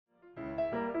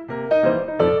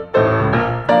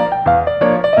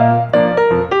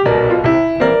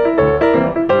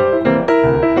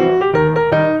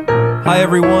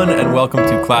everyone, and welcome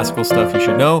to Classical Stuff You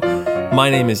Should Know. My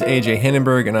name is AJ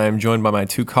Hindenburg, and I am joined by my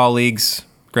two colleagues,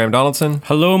 Graham Donaldson.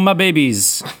 Hello, my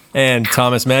babies. And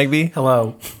Thomas Magby.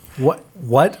 Hello.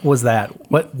 What was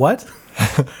that? What?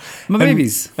 My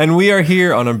babies. And we are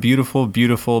here on a beautiful,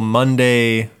 beautiful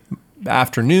Monday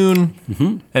afternoon,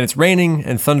 and it's raining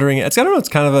and thundering. It's kind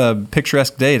of a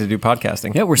picturesque day to do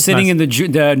podcasting. Yeah, we're sitting in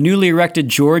the newly erected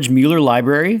George Mueller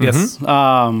Library. Yes.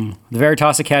 The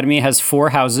Veritas Academy has 4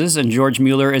 houses, and George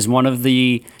Mueller is one of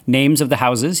the names of the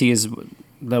houses. He is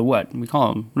the what? We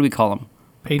call him. What do we call him?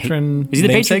 Patron. Is he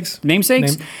the Namesakes? patron?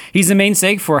 Namesakes? He's the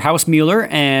namesake for House Mueller,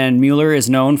 and Mueller is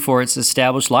known for its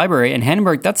established library. And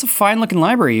Hindenburg, that's a fine-looking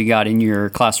library you got in your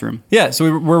classroom. Yeah,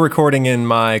 so we're recording in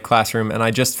my classroom, and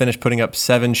I just finished putting up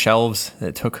 7 shelves.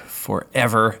 It took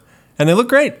forever, and they look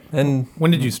great. And When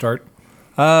did you start?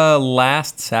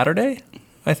 last Saturday,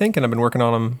 I think, and I've been working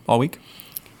on them all week.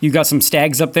 You got some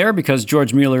stags up there because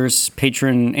George Mueller's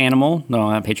patron animal, no,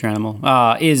 not patron animal,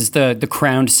 is the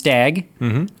crowned stag.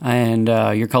 Mm-hmm. And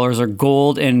your colors are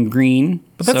gold and green.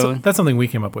 But that's something we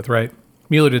came up with, right?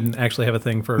 Mueller didn't actually have a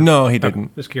thing for... No, he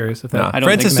didn't. Just curious if No, that... I don't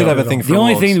Francis think did so. have a thing for The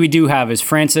only wolves. thing we do have is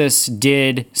Francis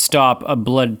did stop a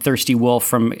bloodthirsty wolf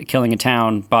from killing a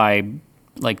town by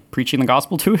preaching the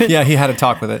gospel to it. Yeah, he had a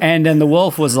talk with it. And then the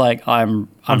wolf was like, I'm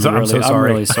so sorry. I'm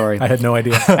really sorry. I had no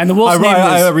idea. And the wolf's name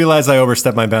was... I realized I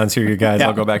overstepped my bounds here, you guys. Yeah.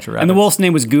 I'll go back to rabbits. And the wolf's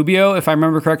name was Gubbio, if I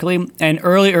remember correctly. And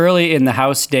early in the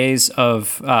house days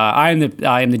of, I am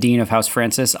the dean of House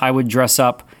Francis. I would dress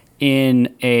up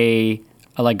in a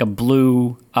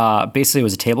blue, basically it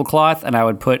was a tablecloth, and I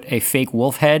would put a fake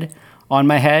wolf head on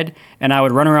my head, and I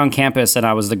would run around campus, and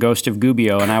I was the ghost of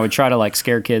Gubbio, and I would try to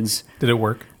scare kids. Did it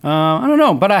work? I don't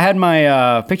know, but I had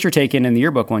my picture taken in the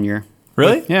yearbook one year.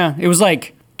 Really? Yeah, it was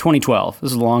 2012.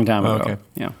 This is a long time ago. Okay.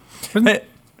 Yeah. Hey,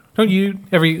 Don't you...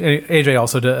 AJ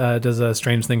also does a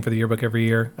strange thing for the yearbook every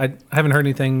year. I haven't heard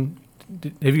anything...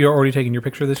 Have you already taken your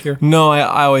picture this year? no,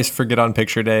 I always forget on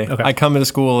picture day. Okay. I come into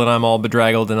school and I'm all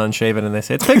bedraggled and unshaven, and they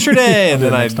say, it's picture day! And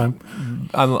then Next time.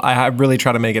 I really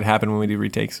try to make it happen when we do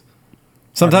retakes.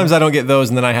 Sometimes I don't get those,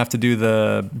 and then I have to do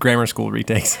the grammar school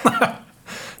retakes.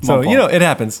 So, it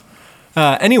happens.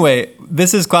 Anyway,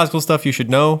 this is Classical Stuff You Should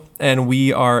Know, and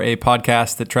we are a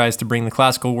podcast that tries to bring the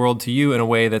classical world to you in a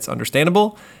way that's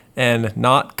understandable and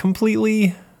not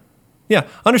completely... Yeah,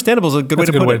 understandable is a good way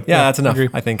to put it. Yeah, that's enough, agree.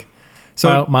 I think.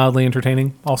 So Mildly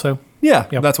entertaining also. yeah,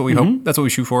 Yep. that's what we hope. That's what we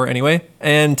shoot for anyway.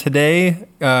 And today,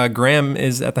 Graham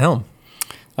is at the helm.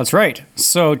 That's right.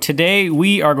 So today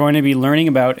we are going to be learning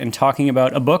about and talking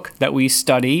about a book that we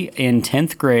study in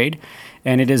 10th grade,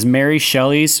 and it is Mary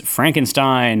Shelley's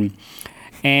Frankenstein.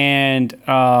 And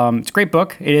it's a great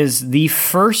book. It is the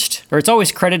first, or it's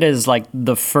always credited as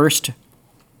the first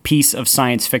piece of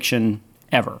science fiction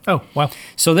ever. Oh, wow.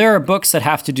 So there are books that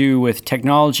have to do with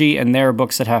technology, and there are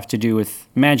books that have to do with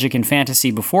magic and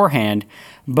fantasy beforehand.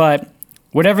 But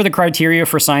whatever the criteria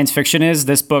for science fiction is,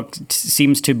 this book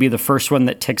seems to be the first one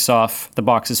that ticks off the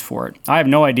boxes for it. I have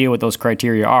no idea what those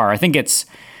criteria are. I think it's,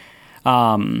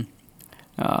 some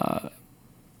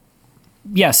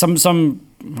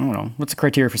I don't know. What's the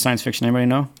criteria for science fiction? Anybody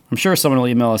know? I'm sure someone will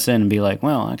email us in and be like,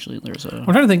 well, actually, there's a... I'm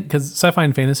trying to think, because sci-fi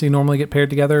and fantasy normally get paired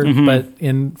together, but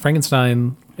in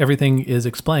Frankenstein, everything is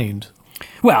explained.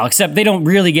 Well, except they don't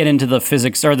really get into the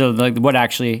physics or how the But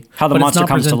it's monster not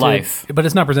comes to presented- life. But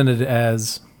it's not presented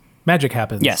as magic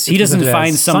happens. Yes, It's he doesn't presented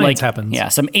find as some science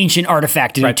happens. some ancient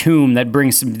artifact in a Right. tomb that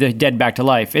brings the dead back to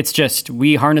life. It's just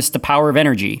we harnessed the power of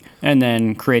energy and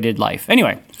then created life.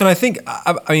 Anyway, And I think,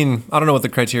 I mean, I don't know what the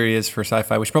criteria is for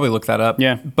sci-fi. We should probably look that up.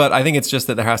 Yeah. But I think it's just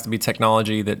that there has to be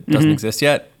technology that doesn't exist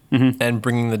yet. And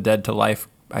bringing the dead to life,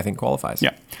 I think, qualifies.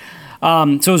 yeah.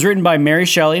 So it was written by Mary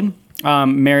Shelley.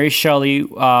 Mary Shelley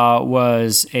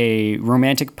was a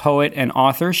romantic poet and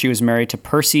author. She was married to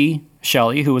Percy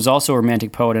Shelley, who was also a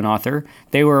romantic poet and author.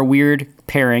 They were a weird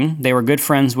pairing. They were good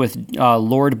friends with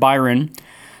Lord Byron,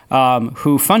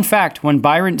 who, fun fact, when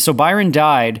Byron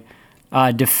died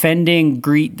defending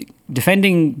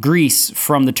Greece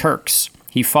from the Turks.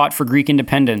 He fought for Greek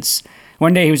independence.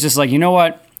 One day he was just like, you know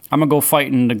what? I'm going to go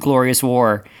fight in the glorious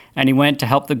war. And he went to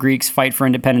help the Greeks fight for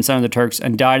independence under the Turks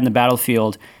and died in the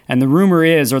battlefield. And the rumor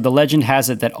is, or the legend has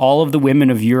it, that all of the women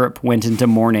of Europe went into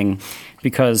mourning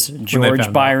because George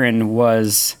found Byron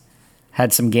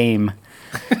had some game.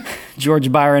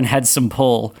 George Byron had some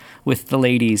pull with the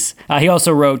ladies. He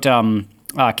also wrote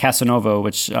Casanova,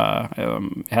 which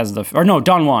has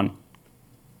Don Juan.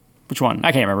 Which one?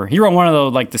 I can't remember. He wrote one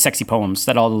of the sexy poems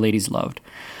that all the ladies loved.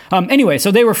 Anyway, so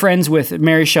they were friends with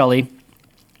Mary Shelley.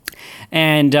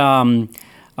 And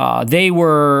they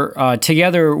were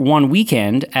together one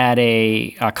weekend at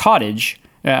a cottage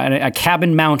a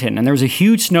cabin mountain, and there was a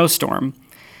huge snowstorm,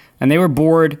 and they were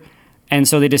bored. And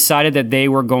so they decided that they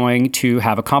were going to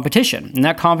have a competition. And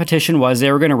that competition was they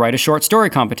were going to write a short story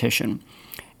competition.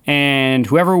 And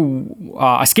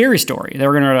a scary story. They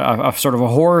were going to a sort of a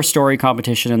horror story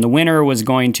competition. And the winner was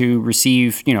going to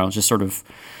receive, just sort of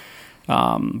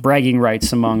bragging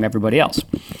rights among everybody else.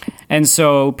 And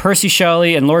so Percy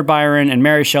Shelley and Lord Byron and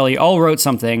Mary Shelley all wrote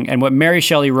something. And what Mary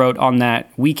Shelley wrote on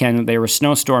that weekend that they were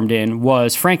snowstormed in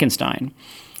was Frankenstein.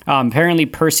 Apparently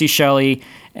Percy Shelley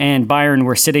and Byron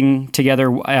were sitting together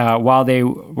while they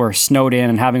were snowed in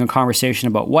and having a conversation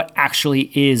about what actually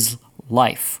is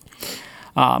life.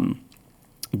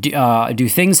 Do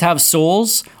things have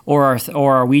souls, or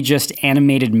are we just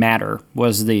animated matter?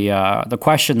 Was the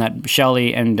question that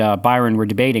Shelley and Byron were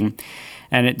debating,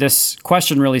 and this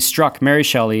question really struck Mary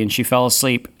Shelley, and she fell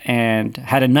asleep and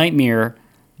had a nightmare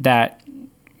that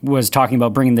was talking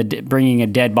about bringing a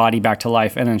dead body back to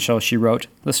life, and then so she wrote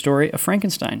the story of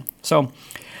Frankenstein. So.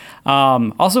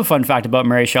 Also, fun fact about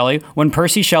Mary Shelley: when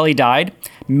Percy Shelley died,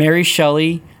 Mary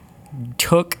Shelley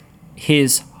took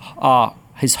his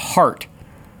heart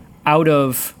out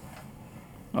of.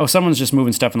 Oh, someone's just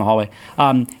moving stuff in the hallway.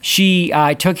 She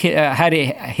had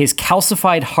his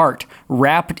calcified heart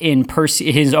wrapped in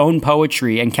his own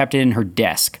poetry and kept it in her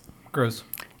desk. Gross.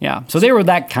 Yeah, so they were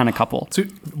that kind of couple. So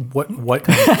what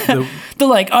kind of... They're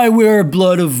like, I wear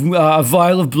a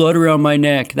vial of blood around my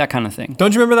neck, that kind of thing.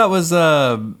 Don't you remember that was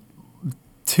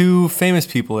two famous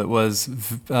people? It was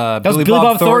Billy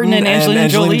Bob Thornton and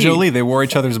Angelina Jolie. They wore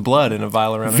each other's blood in a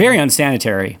vial around. Very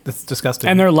unsanitary. That's disgusting.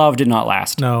 And their love did not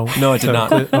last. No, it did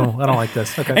not. Oh, I don't like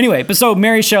this. Okay. Anyway, but so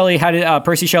Mary Shelley had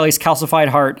Percy Shelley's calcified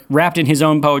heart wrapped in his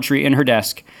own poetry in her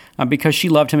desk because she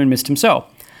loved him and missed him so.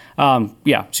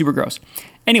 Super gross.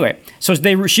 Anyway, so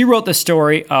she wrote the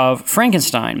story of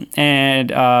Frankenstein,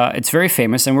 and it's very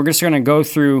famous, and we're just going to go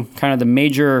through kind of the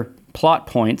major plot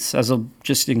points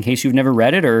just in case you've never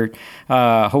read it, or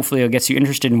hopefully it gets you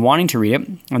interested in wanting to read it,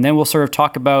 and then we'll sort of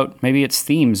talk about maybe its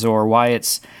themes or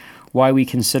why we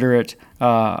consider it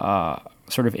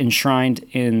sort of enshrined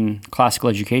in classical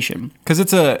education. Because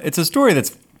it's a story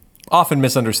that's often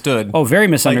misunderstood. Oh, very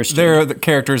misunderstood. Like, there are the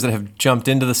characters that have jumped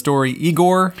into the story.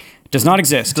 Igor does not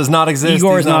exist.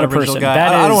 Igor is not a person.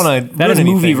 Guy. I don't want to. That is a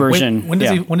movie version. When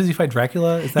does he fight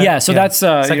Dracula? Is that, that's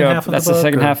second half of that's the book, the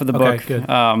second half of the book. Good.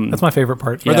 That's my favorite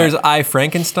part. Or there's I,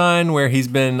 Frankenstein, where he's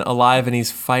been alive and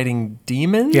he's fighting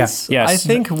demons. Yes. Yes. I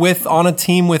think on a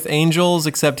team with angels,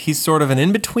 except he's sort of an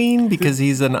in between because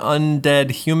he's an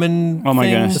undead human. Oh my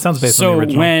goodness! It sounds based on the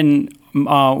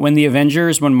original. When the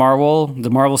Avengers, the Marvel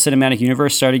Cinematic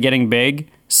Universe started getting big,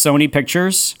 Sony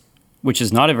Pictures, which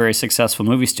is not a very successful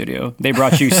movie studio, they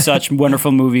brought you such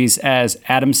wonderful movies as that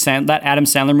Adam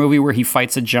Sandler movie where he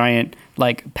fights a giant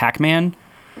like Pac-Man.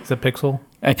 Is it Pixel?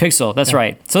 A Pixel, that's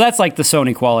right. So that's like the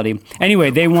Sony quality.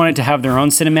 Anyway, they wanted to have their own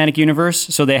cinematic universe,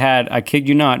 so they had, I kid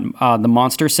you not, the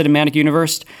Monster Cinematic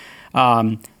Universe.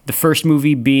 The first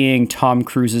movie being Tom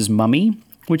Cruise's Mummy,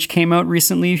 which came out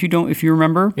recently, if you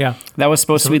remember. Yeah. That was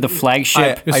supposed to be the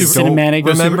flagship I cinematic.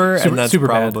 don't remember, super, and that's super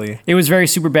probably... bad. It was very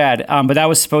super bad, but that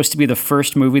was supposed to be the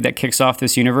first movie that kicks off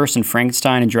this universe, and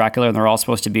Frankenstein and Dracula, and they're all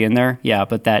supposed to be in there. Yeah,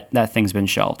 but that thing's been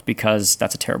shelved because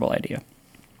that's a terrible idea.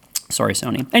 Sorry,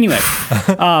 Sony. Anyway.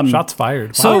 Shots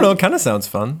fired. So, I don't know, it kind of sounds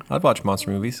fun. I'd watch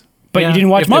monster movies. But you didn't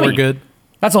watch if Mummy. They were good.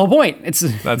 That's the whole point.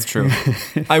 That's true.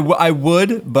 I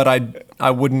would, but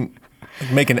I wouldn't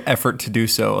make an effort to do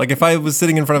so. Like if I was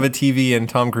sitting in front of a TV and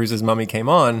Tom Cruise's Mummy came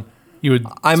on,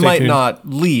 I might tuned. not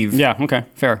leave. Yeah, okay,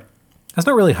 fair. That's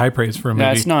not really high praise for a movie.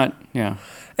 That's not, yeah.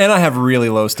 And I have really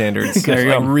low standards. There you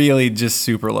like go. really just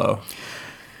super low.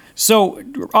 So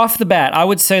off the bat, I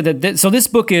would say that this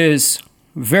book is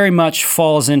very much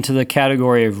falls into the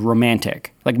category of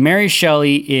romantic. Like Mary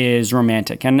Shelley is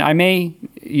romantic, and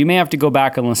you may have to go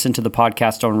back and listen to the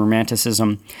podcast on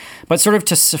romanticism, but sort of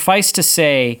to suffice to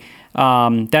say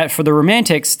that for the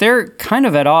romantics, they're kind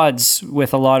of at odds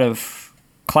with a lot of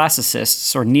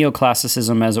classicists, or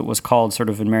neoclassicism as it was called sort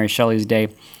of in Mary Shelley's day.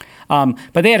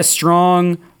 But they had a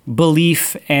strong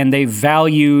belief, and they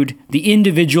valued the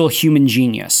individual human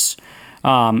genius.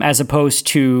 As opposed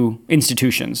to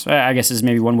institutions, I guess is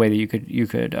maybe one way that you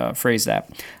could phrase that,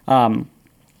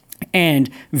 and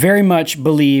very much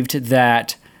believed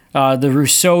that the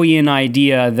Rousseauian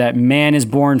idea that man is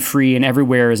born free and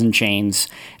everywhere is in chains,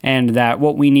 and that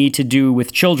what we need to do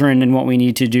with children and what we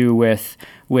need to do with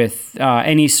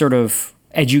any sort of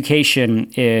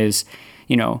education is,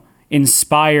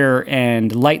 inspire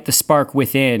and light the spark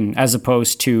within as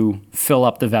opposed to fill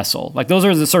up the vessel. Like those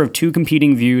are the sort of two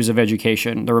competing views of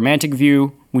education. The romantic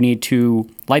view, we need to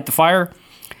light the fire.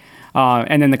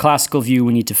 And then the classical view,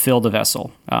 we need to fill the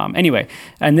vessel. Anyway,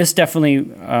 and this definitely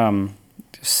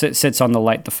sits on the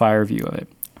light the fire view of it.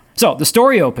 So the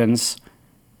story opens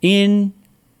in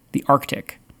the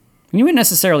Arctic. And you wouldn't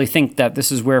necessarily think that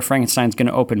this is where Frankenstein's going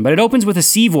to open, but it opens with a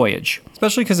sea voyage.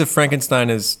 Especially because if Frankenstein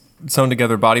is sewn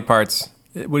together body parts,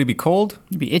 would he be cold?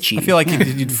 It'd be itchy. I feel like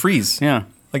he'd freeze. Yeah.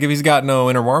 Like if he's got no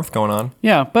inner warmth going on.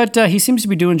 Yeah, but he seems to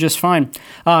be doing just fine.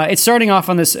 It's starting off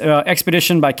on this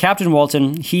expedition by Captain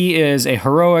Walton. He is a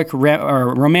heroic,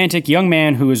 romantic young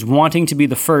man who is wanting to be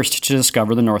the first to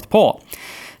discover the North Pole.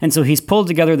 And so he's pulled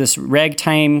together this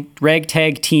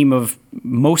ragtag team of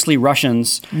mostly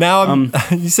Russians. Now,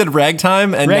 you said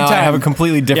ragtime, and now I have a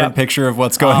completely different picture of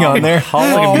what's going on there.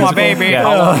 Hello, my baby.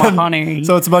 Hello, my honey.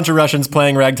 So it's a bunch of Russians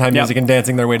playing ragtime music and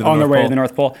dancing their way to the North Pole. On their way to the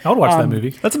North Pole. I would watch that movie.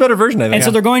 That's a better version, I think. And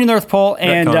so they're going to the North Pole,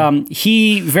 and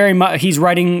he's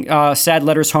writing sad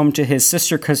letters home to his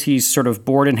sister because he's sort of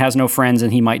bored and has no friends,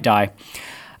 and he might die.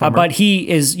 But he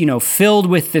is, filled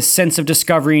with this sense of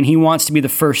discovery, and he wants to be the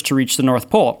first to reach the North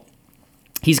Pole.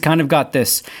 He's kind of got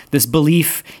this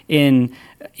belief in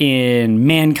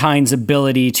mankind's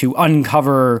ability to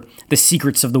uncover the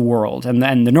secrets of the world, and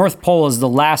the North Pole is the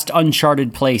last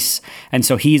uncharted place, and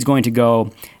so he's going to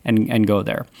go and go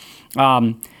there.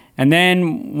 And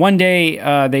then one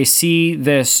day they see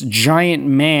this giant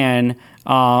man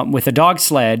with a dog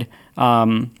sled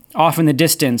off in the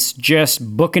distance,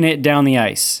 just booking it down the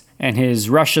ice. And his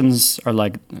Russians are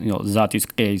like,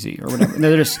 Zatuskazy or whatever.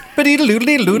 They're just,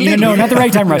 no, not the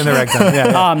ragtime Russians.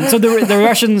 So the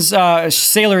Russians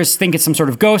sailors think it's some sort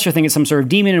of ghost or think it's some sort of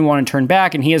demon and want to turn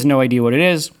back, and he has no idea what it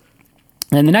is.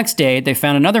 And the next day, they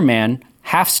found another man,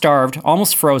 half starved,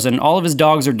 almost frozen. All of his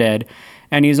dogs are dead,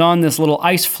 and he's on this little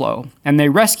ice floe. And they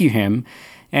rescue him.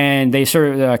 And they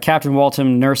Captain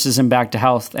Walton nurses him back to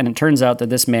health, and it turns out that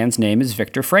this man's name is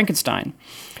Victor Frankenstein.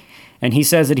 And he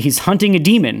says that he's hunting a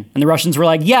demon. And the Russians were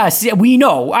like, yes, we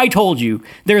know. I told you.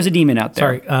 There's a demon out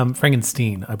there. Sorry,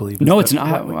 Frankenstein, I believe. No, it's not.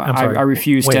 I'm sorry. I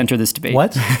refuse to enter this debate.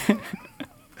 What? Isn't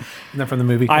that from the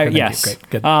movie? Yes. Great,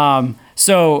 good.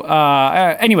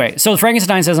 Anyway, so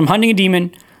Frankenstein says, I'm hunting a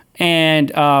demon, and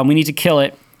we need to kill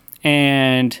it.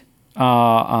 And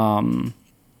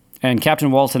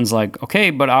Captain Walton's like, okay,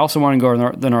 but I also want to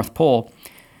go to the North Pole.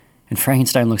 And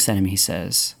Frankenstein looks at him, he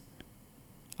says,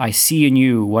 I see in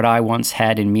you what I once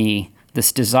had in me,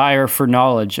 this desire for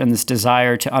knowledge and this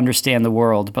desire to understand the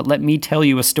world. But let me tell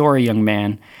you a story, young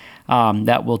man,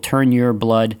 that will turn your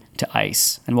blood to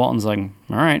ice. And Walton's like,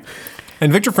 all right.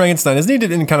 And Victor Frankenstein, isn't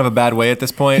he in kind of a bad way at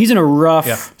this point? He's in a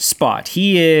rough spot.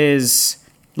 He is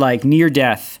like near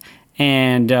death.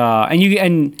 And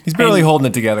he's barely holding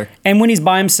it together. And when he's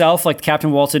by himself, like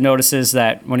Captain Walton notices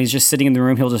that when he's just sitting in the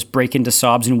room, he'll just break into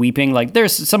sobs and weeping. Like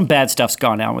there's some bad stuff's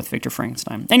gone down with Victor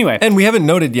Frankenstein. Anyway. And we haven't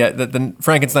noted yet that the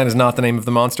Frankenstein is not the name of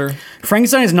the monster.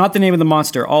 Frankenstein is not the name of the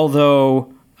monster,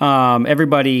 although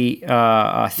everybody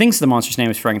thinks the monster's name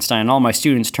is Frankenstein. And all my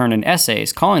students turn in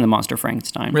essays calling the monster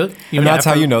Frankenstein. Really? And that's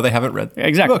how you know they haven't read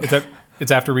exactly. the book. It's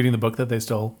after reading the book that they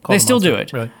still call They the still monster. do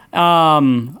it. Really?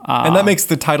 And that makes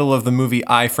the title of the movie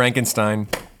I, Frankenstein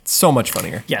so much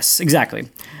funnier. Yes, exactly.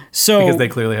 So Because they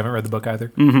clearly haven't read the book either.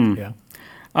 Mm-hmm.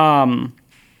 Yeah.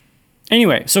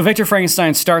 Anyway, so Victor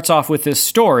Frankenstein starts off with this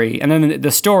story, and then the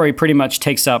story pretty much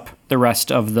takes up the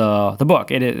rest of the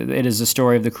book. It is the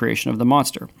story of the creation of the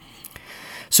monster.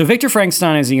 So Victor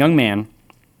Frankenstein, as a young man,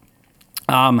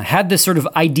 had this sort of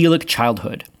idyllic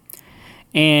childhood.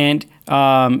 And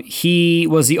he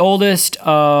was the oldest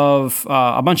of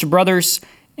a bunch of brothers,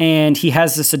 and he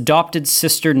has this adopted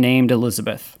sister named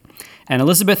Elizabeth. And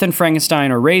Elizabeth and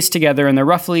Frankenstein are raised together, and they're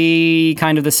roughly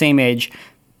kind of the same age.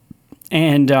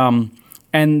 And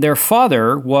their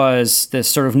father was this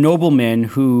sort of nobleman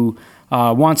who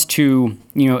wants to,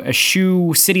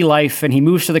 eschew city life, and he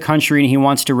moves to the country, and he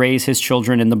wants to raise his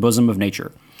children in the bosom of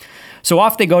nature. So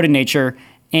off they go to nature,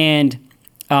 and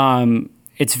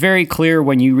it's very clear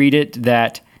when you read it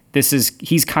that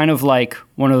he's kind of like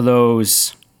one of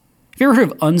those. Have you ever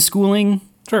heard of unschooling?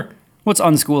 Sure. What's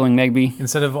unschooling, Megby?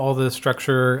 Instead of all the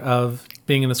structure of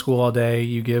being in a school all day,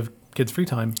 you give kids free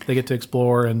time. They get to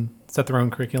explore and set their own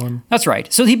curriculum. That's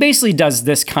right. So he basically does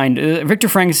this kind of. Victor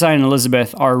Frankenstein and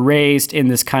Elizabeth are raised in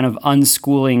this kind of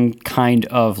unschooling kind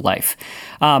of life.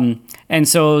 And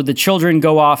so the children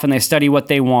go off and they study what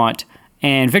they want.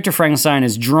 And Victor Frankenstein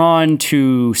is drawn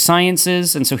to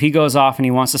sciences, and so he goes off and he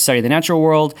wants to study the natural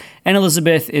world. And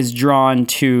Elizabeth is drawn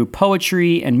to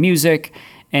poetry and music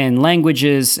and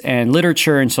languages and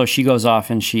literature, and so she goes off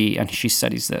and she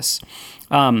studies this.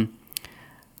 And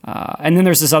then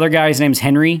there's this other guy, his name's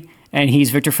Henry, and he's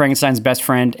Victor Frankenstein's best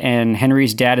friend. And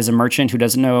Henry's dad is a merchant who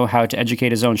doesn't know how to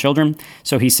educate his own children,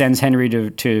 so he sends Henry to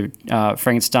the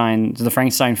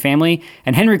Frankenstein family.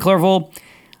 And Henry Clerval,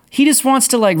 he just wants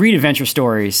to like read adventure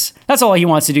stories. That's all he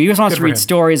wants to do. He just wants to read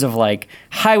stories of like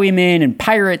highwaymen and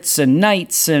pirates and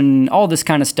knights and all this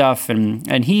kind of stuff.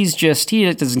 And he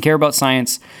doesn't care about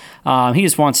science. He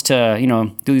just wants to,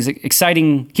 do these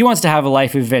exciting. He wants to have a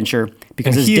life of adventure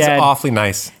because his dad. He's awfully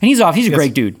nice. And he's a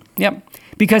great dude. Yep.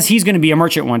 Because he's going to be a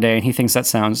merchant one day, and he thinks that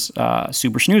sounds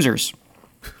super schnoozers.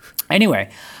 Anyway,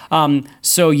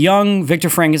 so young Victor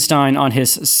Frankenstein, on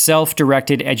his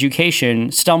self-directed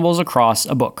education, stumbles across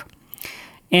a book.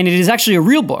 And it is actually a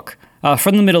real book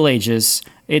from the Middle Ages.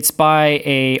 It's by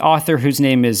an author whose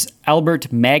name is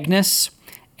Albert Magnus,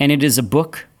 and it is a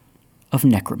book of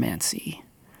necromancy.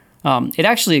 It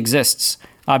actually exists.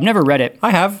 I've never read it. I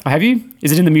have. Have you?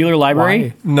 Is it in the Mueller Library?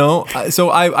 Why? No.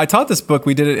 So I taught this book.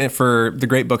 We did it for the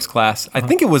Great Books class. I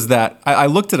think it was that. I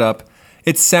looked it up.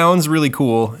 It sounds really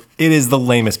cool. It is the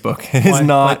lamest book. It is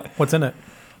not. What's in it?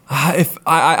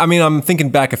 I mean, I'm thinking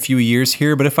back a few years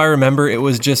here, but if I remember, it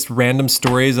was just random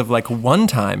stories of like one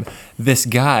time this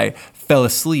guy fell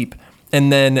asleep and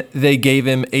then they gave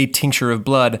him a tincture of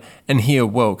blood and he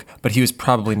awoke, but he was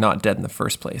probably not dead in the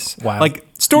first place. Wow. Like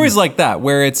stories like that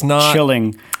where it's not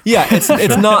Chilling. Yeah,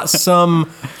 it's not some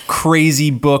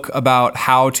crazy book about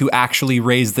how to actually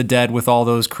raise the dead with all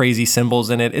those crazy symbols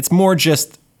in it. It's more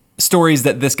just stories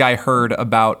that this guy heard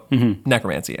about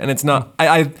necromancy. And it's not,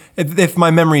 if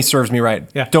my memory serves me right,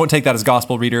 don't take that as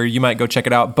gospel reader. You might go check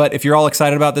it out. But if you're all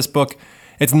excited about this book,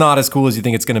 it's not as cool as you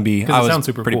think it's going to be. I was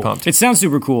pretty pumped. It sounds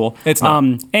super cool. It's not.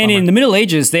 And in the Middle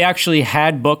Ages, they actually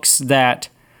had books that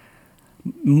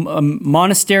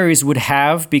monasteries would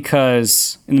have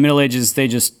because in the Middle Ages,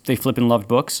 they flippin' loved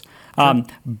books.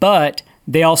 But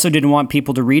they also didn't want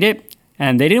people to read it.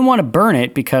 And they didn't want to burn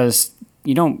it because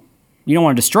you don't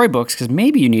want to destroy books because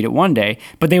maybe you need it one day,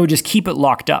 but they would just keep it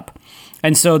locked up.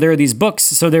 And so there are these books.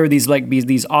 So there are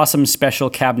these awesome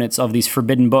special cabinets of these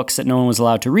forbidden books that no one was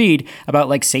allowed to read about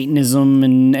like Satanism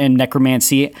and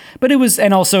necromancy. But it was,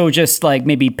 and also just like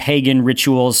maybe pagan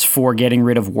rituals for getting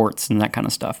rid of warts and that kind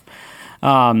of stuff. But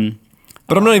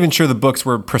I'm not even sure the books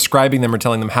were prescribing them or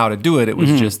telling them how to do it. It was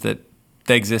just that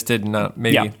they existed and I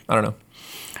don't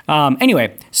know.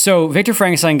 Anyway, so Victor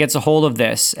Frankenstein gets a hold of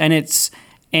this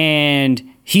and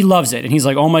he loves it. And he's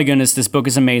like, oh my goodness, this book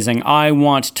is amazing. I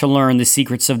want to learn the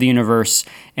secrets of the universe.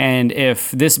 And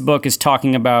if this book is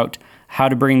talking about how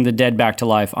to bring the dead back to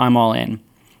life, I'm all in.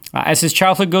 As his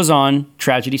childhood goes on,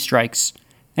 tragedy strikes,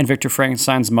 and Victor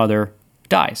Frankenstein's mother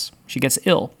dies. She gets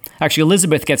ill. Actually,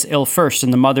 Elizabeth gets ill first,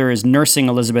 and the mother is nursing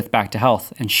Elizabeth back to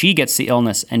health, and she gets the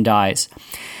illness and dies.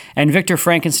 And Victor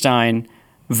Frankenstein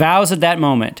vows at that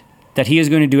moment that he is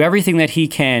going to do everything that he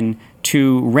can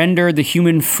to render the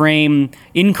human frame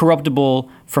incorruptible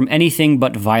from anything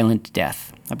but violent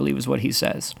death, I believe is what he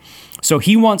says. So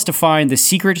he wants to find the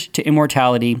secret to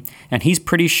immortality, and he's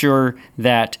pretty sure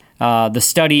that the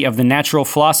study of the natural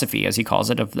philosophy, as he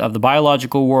calls it, of the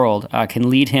biological world,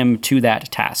 can lead him to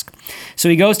that task. So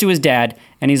he goes to his dad,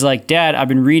 and he's like, Dad, I've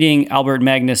been reading Albert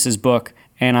Magnus's book,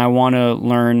 and I want to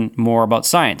learn more about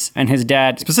science. And his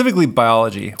dad... Specifically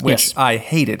biology, which I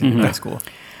hated in high school.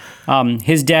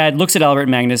 His dad looks at Albert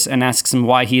Magnus and asks him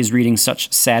why he is reading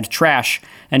such sad trash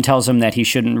and tells him that he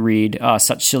shouldn't read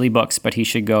such silly books, but he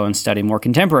should go and study more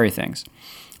contemporary things.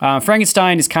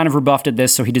 Frankenstein is kind of rebuffed at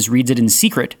this, so he just reads it in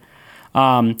secret.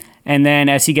 And then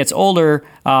as he gets older,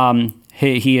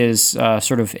 he is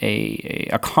sort of a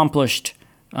accomplished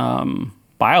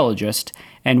biologist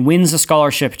and wins a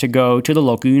scholarship to go to the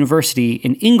local university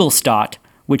in Ingolstadt,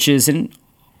 which is in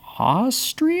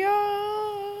Austria? ?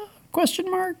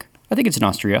 I think it's in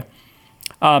Austria.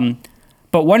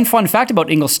 But one fun fact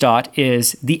about Ingolstadt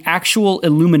is the actual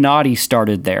Illuminati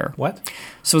started there. What?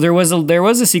 So there was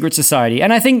a secret society,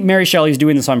 and I think Mary Shelley's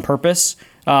doing this on purpose.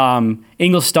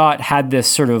 Ingolstadt had this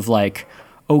sort of like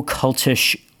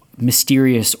occultish,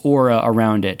 mysterious aura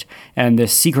around it, and the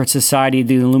secret society,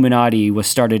 the Illuminati, was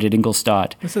started at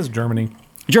Ingolstadt. This is Germany.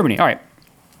 Germany, all right.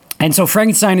 And so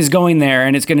Frankenstein is going there,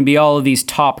 and it's going to be all of these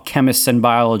top chemists and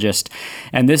biologists,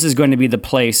 and this is going to be the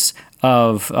place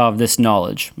of this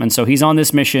knowledge. And so he's on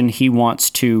this mission. He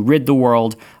wants to rid the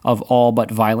world of all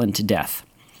but violent death.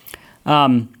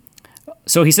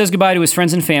 So he says goodbye to his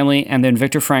friends and family, and then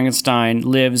Victor Frankenstein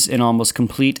lives in almost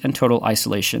complete and total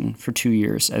isolation for 2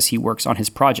 years as he works on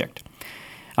his project.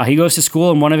 He goes to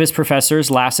school, and one of his professors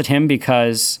laughs at him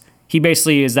because he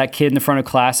basically is that kid in the front of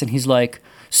class, and he's like,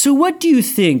 so what do you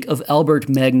think of Albert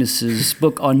Magnus's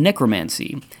book on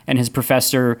necromancy? And his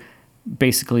professor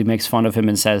basically makes fun of him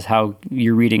and says how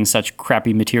you're reading such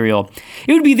crappy material.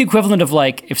 It would be the equivalent of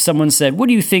like if someone said, "What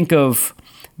do you think of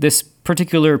this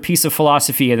particular piece of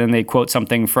philosophy?" and then they quote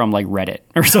something from like Reddit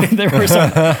or something,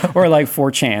 or like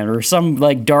 4chan or some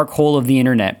like dark hole of the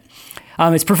internet.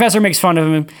 His professor makes fun of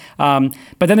him,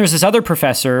 but then there's this other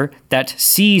professor that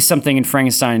sees something in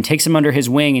Frankenstein and takes him under his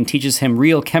wing and teaches him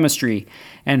real chemistry.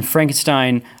 And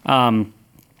Frankenstein,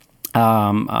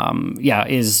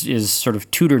 is sort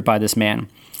of tutored by this man.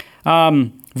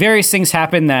 Various things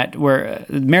happen where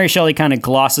Mary Shelley kind of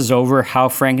glosses over how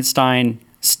Frankenstein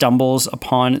stumbles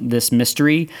upon this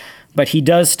mystery, but he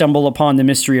does stumble upon the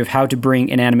mystery of how to bring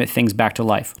inanimate things back to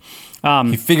life.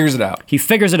 He figures it out. He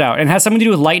figures it out, and it has something to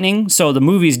do with lightning, so the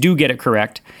movies do get it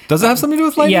correct. Does it have something to do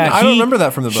with lightning? Yeah, I don't remember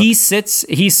that from the book. He's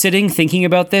sitting thinking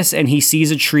about this, and he sees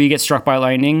a tree get struck by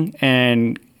lightning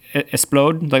and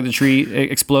explode, like the tree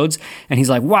explodes, and he's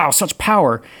like, wow, such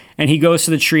power. And he goes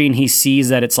to the tree, and he sees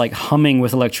that it's like humming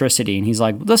with electricity, and he's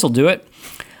like, this'll do it.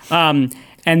 And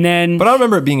then... But I don't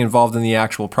remember it being involved in the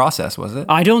actual process, was it?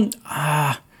 I don't...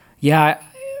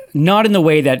 not in the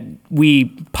way that we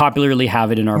popularly have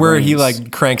it in our Where brains. he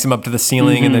like cranks him up to the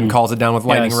ceiling and then calls it down with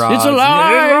lightning rods. It's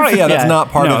alive! Yeah, that's not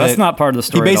part of it. That's not part of the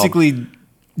story. He basically,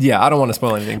 I don't want to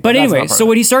spoil anything. But that's anyway, not part so of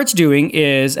what he starts doing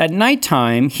is at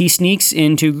nighttime, he sneaks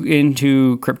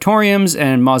into cryptoriums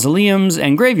and mausoleums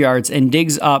and graveyards and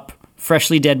digs up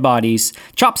freshly dead bodies,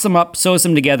 chops them up, sews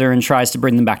them together, and tries to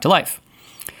bring them back to life.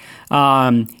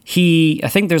 I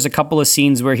think there's a couple of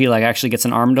scenes where he like actually gets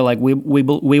an arm to like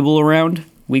wibble around.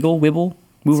 Move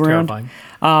It's around. terrifying.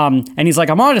 And he's like,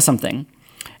 I'm onto something.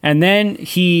 And then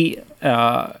he,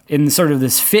 in sort of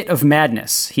this fit of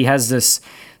madness, he has this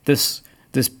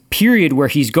period where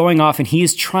he's going off and he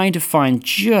is trying to find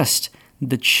just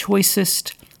the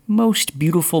choicest, most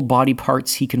beautiful body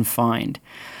parts he can find.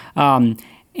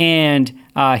 And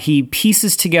he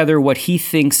pieces together what he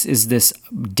thinks is this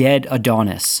dead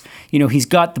Adonis. You know, he's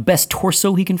got the best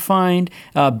torso he can find,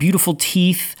 beautiful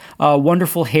teeth,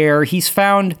 wonderful hair. He's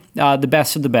found the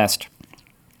best of the best.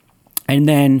 And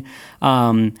then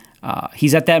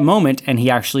he's at that moment, and he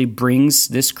actually brings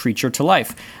this creature to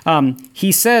life.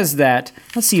 He says that,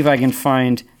 let's see if I can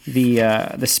find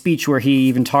the speech where he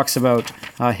even talks about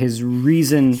his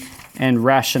reason and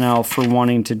rationale for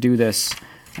wanting to do this.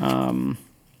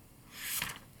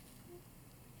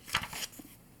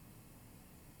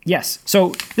 Yes. So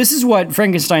this is what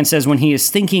Frankenstein says when he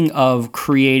is thinking of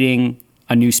creating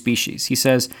a new species. He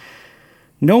says,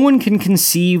 "No one can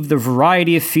conceive the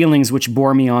variety of feelings which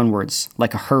bore me onwards,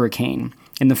 like a hurricane,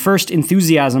 in the first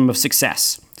enthusiasm of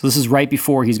success." So this is right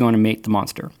before he's going to mate the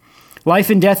monster.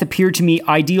 "Life and death appeared to me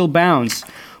ideal bounds,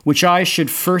 which I should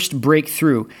first break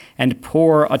through and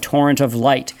pour a torrent of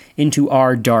light into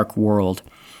our dark world.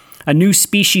 A new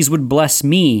species would bless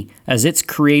me as its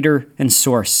creator and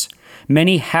source.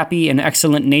 Many happy and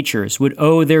excellent natures would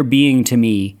owe their being to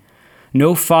me.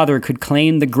 No father could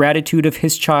claim the gratitude of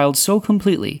his child so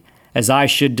completely as I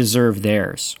should deserve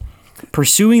theirs.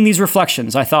 Pursuing these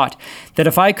reflections, I thought that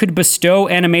if I could bestow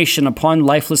animation upon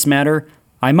lifeless matter,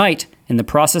 I might, in the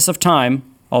process of time,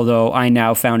 although I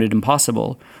now found it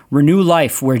impossible, renew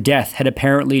life where death had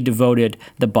apparently devoted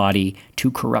the body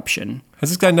to corruption." Has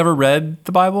this guy never read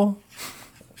the Bible?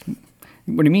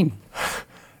 What do you mean?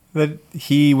 That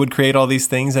he would create all these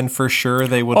things, and for sure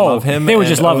they would love him. They would and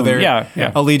just love owe him. their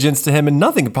Yeah. allegiance to him, and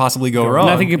nothing could possibly go wrong.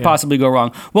 Nothing could possibly go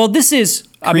wrong. Well, this is...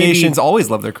 Creations always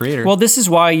love their creator. Well, this is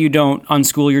why you don't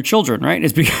unschool your children, right?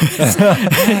 It's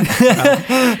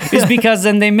because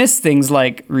then they miss things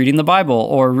like reading the Bible,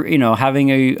 or having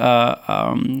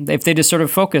if they just sort of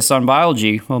focus on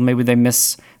biology, well, maybe they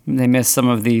miss some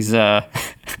of these. They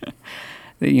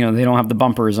don't have the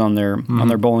bumpers on their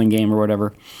bowling game or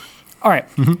whatever. All right.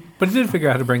 But he did figure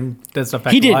out how to bring dead stuff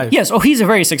back He to did, life. yes. Oh, he's a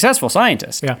very successful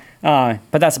scientist. Yeah.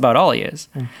 But that's about all he is.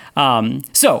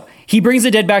 So he brings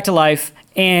the dead back to life,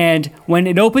 and when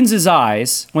it opens his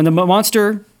eyes, when the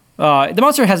monster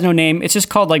has no name, it's just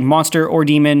called like monster or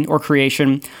demon or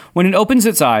creation. When it opens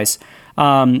its eyes,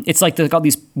 it's like it's got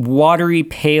these watery,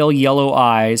 pale yellow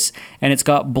eyes, and it's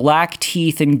got black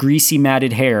teeth and greasy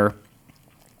matted hair.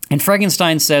 And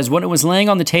Frankenstein says, when it was laying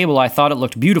on the table, I thought it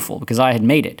looked beautiful because I had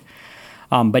made it.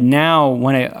 But now,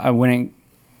 when it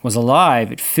was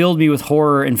alive, it filled me with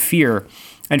horror and fear,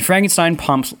 and Frankenstein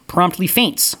promptly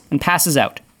faints and passes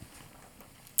out.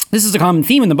 This is a common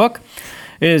theme in the book: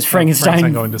 is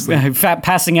Frankenstein going to sleep.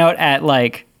 passing out at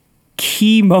like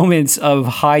key moments of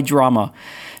high drama.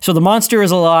 So the monster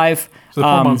is alive. So the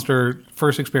poor monster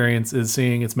first experience is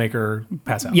seeing its maker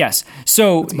pass out. Yes.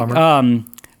 So a bummer.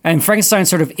 And Frankenstein's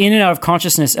sort of in and out of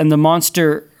consciousness, and the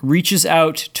monster reaches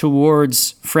out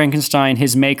towards Frankenstein,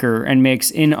 his maker, and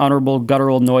makes inaudible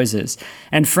guttural noises.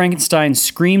 And Frankenstein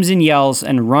screams and yells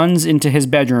and runs into his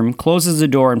bedroom, closes the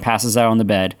door, and passes out on the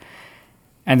bed.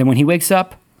 And then when he wakes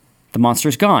up, the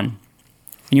monster's gone.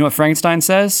 And you know what Frankenstein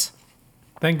says?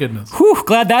 Thank goodness. Whew,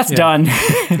 glad that's done.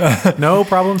 No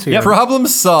problems here. Yep. Problem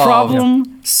solved.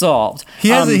 Problem solved. He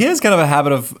has kind of a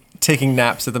habit of taking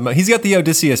naps at the moment. He's got the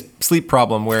Odysseus sleep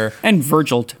problem where... And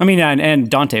Virgil. And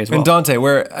Dante as well. And Dante,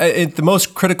 where at the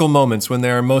most critical moments when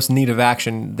they're in most need of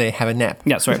action, they have a nap.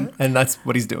 Yeah, that's right. And that's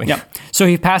what he's doing. Yeah. So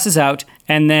he passes out,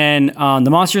 and then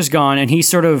the monster's gone, and he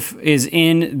sort of is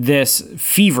in this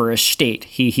feverish state.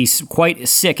 He's quite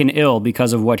sick and ill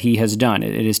because of what he has done.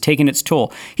 It has taken its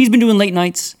toll. He's been doing late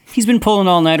nights. He's been pulling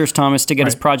all-nighters, Thomas, to get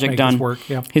his project done. His work,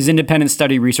 yeah. His independent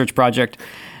study research project.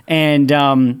 And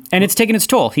it's taken its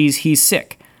toll. He's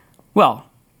sick. Well,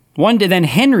 one day then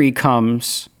Henry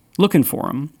comes looking for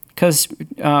him because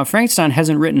Frankenstein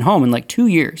hasn't written home in like 2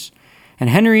 years. And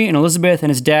Henry and Elizabeth and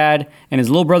his dad and his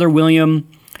little brother William,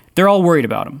 they're all worried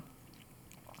about him.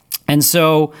 And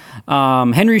so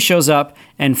Henry shows up,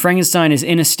 and Frankenstein is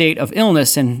in a state of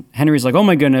illness, and Henry's like, oh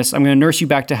my goodness, I'm going to nurse you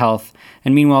back to health.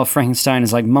 And meanwhile, Frankenstein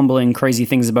is like mumbling crazy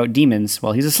things about demons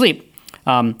while he's asleep.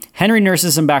 Henry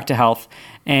nurses him back to health,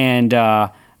 and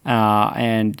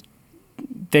then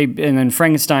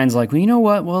Frankenstein's like, well, you know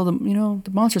what? Well,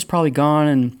 the monster's probably gone,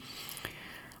 and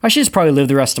I should just probably live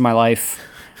the rest of my life,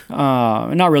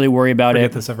 and not really worry about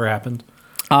Forget it. this ever happened.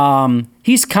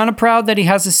 He's kind of proud that he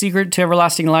has the secret to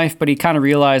everlasting life, but he kind of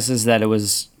realizes that it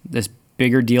was this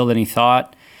bigger deal than he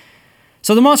thought.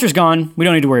 So the monster's gone. We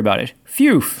don't need to worry about it.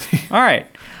 Phew. All right.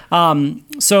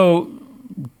 So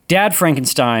Dad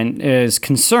Frankenstein is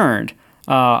concerned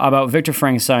about Victor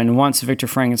Frankenstein and wants Victor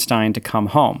Frankenstein to come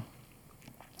home.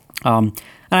 And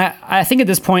I think at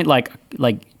this point, like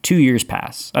 2 years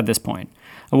pass at this point,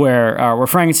 where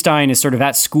Frankenstein is sort of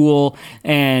at school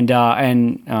and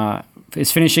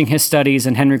is finishing his studies,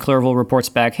 and Henry Clerval reports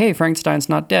back, hey, Frankenstein's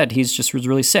not dead. He's just was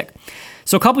really sick.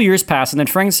 So a couple years pass, and then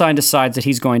Frankenstein decides that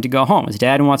he's going to go home. His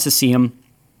dad wants to see him.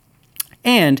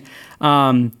 And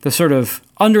the sort of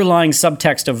underlying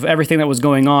subtext of everything that was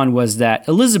going on was that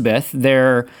Elizabeth,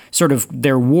 their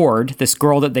ward, this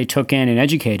girl that they took in and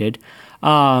educated,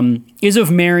 is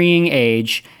of marrying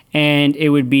age, and it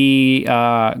would be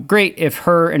great if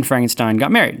her and Frankenstein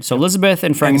got married. So Elizabeth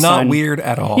and Frankenstein... And not weird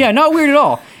at all. Yeah, not weird at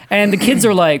all. And the kids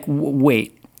are like,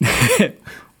 wait,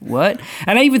 what?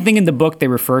 And I even think in the book they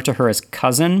refer to her as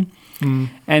cousin.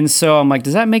 And so I'm like,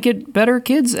 does that make it better,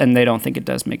 kids? And they don't think it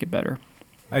does make it better.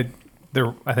 I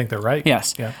think they're right.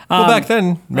 Yes. Yeah. Well, back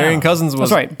then, marrying cousins was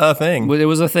right. a thing. It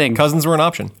was a thing. Cousins were an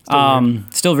option.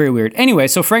 Still very weird. Anyway,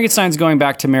 so Frankenstein's going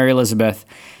back to marry Elizabeth,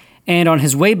 and on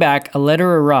his way back, a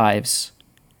letter arrives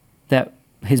that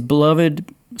his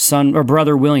beloved son or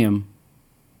brother William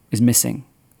is missing,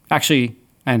 actually,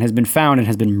 and has been found and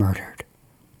has been murdered.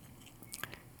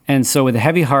 And so, with a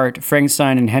heavy heart,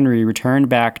 Frankenstein and Henry returned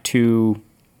back to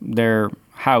their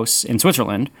house in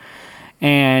Switzerland,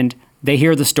 and they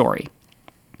hear the story.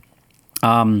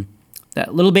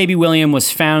 That little baby William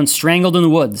was found strangled in the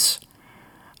woods.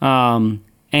 And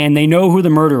they know who the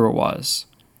murderer was.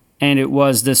 And it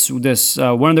was this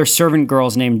one of their servant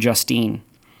girls named Justine.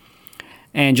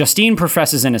 And Justine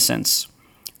professes innocence.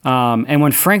 And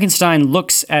when Frankenstein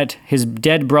looks at his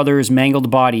dead brother's mangled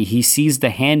body, he sees the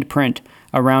handprint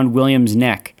around William's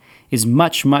neck is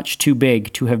much, much too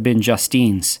big to have been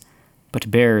Justine's, but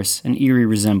bears an eerie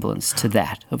resemblance to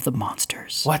that of the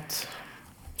monster's. What?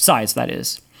 Size, that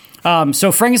is.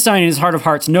 So Frankenstein, in his heart of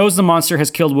hearts, knows the monster has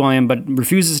killed William, but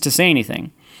refuses to say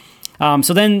anything.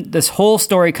 So then this whole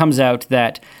story comes out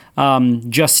that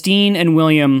Justine and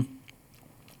William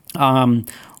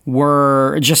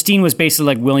Justine was basically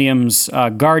like William's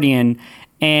guardian,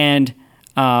 and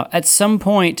at some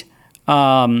point,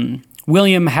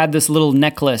 William had this little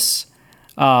necklace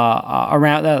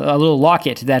around a little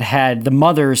locket that had the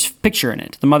mother's picture in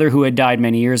it, the mother who had died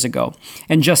many years ago.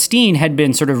 And Justine had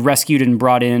been sort of rescued and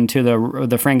brought into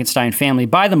the Frankenstein family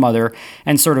by the mother,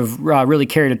 and sort of really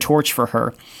carried a torch for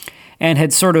her, and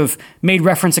had sort of made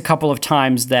reference a couple of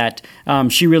times that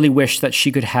she really wished that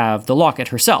she could have the locket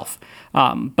herself.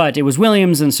 But it was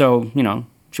William's, and so,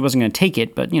 she wasn't going to take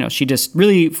it, but, she just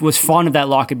really was fond of that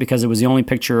locket because it was the only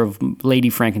picture of Lady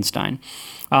Frankenstein.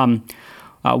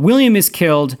 William is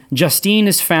killed. Justine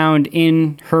is found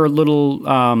in her little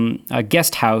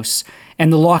guest house,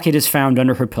 and the locket is found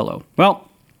under her pillow. Well,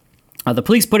 the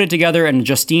police put it together, and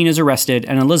Justine is arrested,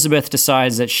 and Elizabeth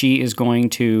decides that she is going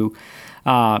to,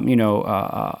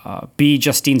 be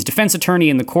Justine's defense attorney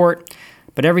in the court.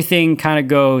 But But everything kind of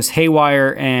goes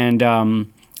haywire, and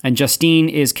Justine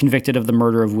is convicted of the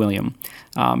murder of William,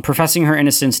 professing her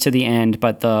innocence to the end.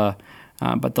 But the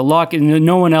locket,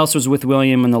 no one else was with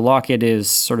William, and the locket is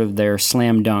sort of their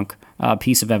slam dunk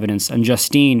piece of evidence. And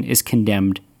Justine is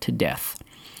condemned to death.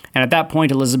 And at that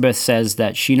point, Elizabeth says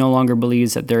that she no longer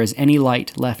believes that there is any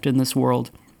light left in this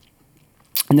world.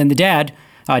 And then the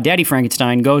Daddy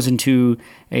Frankenstein, goes into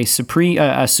a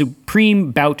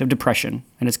supreme bout of depression,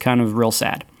 and it's kind of real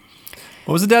sad.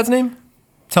 What was the dad's name?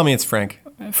 Tell me it's Frank.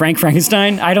 Frank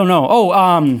Frankenstein? I don't know.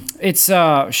 Oh, it's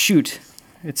shoot.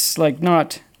 It's like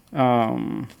not it's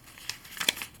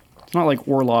not like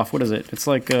Orloff. What is it? It's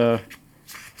like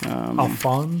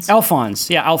Alphonse? Alphonse.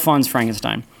 Yeah, Alphonse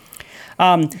Frankenstein.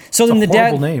 So then a the dad.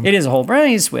 horrible name. It is a whole. Well,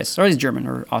 he's Swiss, or he's German,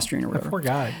 or Austrian, or whatever. Poor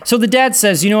guy. So the dad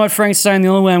says, "You know what, Frankenstein? The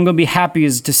only way I'm going to be happy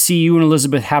is to see you and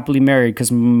Elizabeth happily married,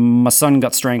 because my son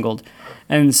got strangled."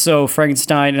 And so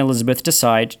Frankenstein and Elizabeth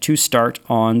decide to start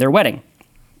on their wedding.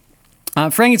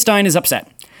 Frankenstein is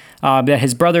upset that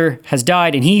his brother has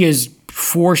died, and he is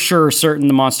for sure certain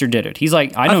the monster did it. He's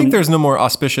like, I think there's no more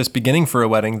auspicious beginning for a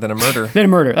wedding than a murder. Than a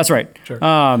murder. That's right. Sure.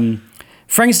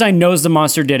 Frankenstein knows the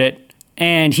monster did it,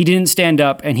 and he didn't stand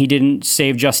up and he didn't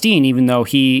save Justine, even though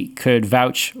he could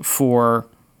vouch for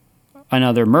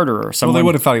another murderer. Well, they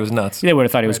would have thought he was nuts. They would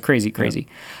have thought he was crazy.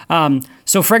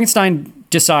 So Frankenstein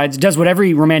does what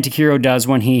every romantic hero does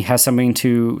when he has something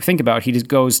to think about. He just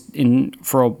goes in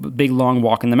for a big, long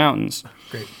walk in the mountains.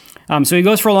 Great. So he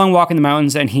goes for a long walk in the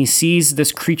mountains, and he sees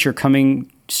this creature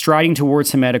striding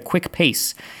towards him at a quick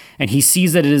pace. And he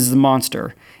sees that it is the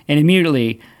monster. And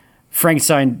immediately,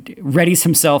 Frankenstein readies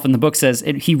himself, and the book says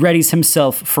he readies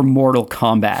himself for mortal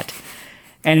combat.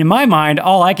 And in my mind,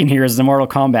 all I can hear is the Mortal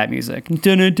Kombat music.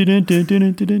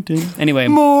 Anyway,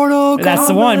 Mortal Kombat. That's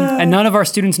the one. And none of our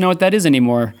students know what that is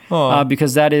anymore,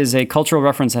 because that is a cultural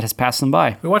reference that has passed them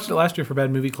by. We watched it last year for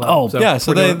Bad Movie Club. Oh, yeah,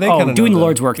 so they kind of doing know the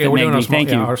Lord's work. Yeah, that we're made doing me. Thank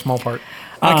you. our small part.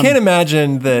 I can't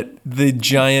imagine that the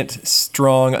giant,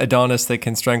 strong Adonis that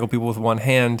can strangle people with one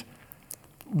hand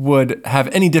would have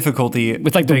any difficulty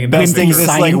With like the besting wimpy this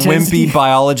scientist. like wimpy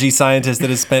biology scientist that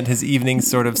has spent his evenings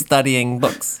sort of studying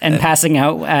books and passing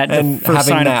out at and the first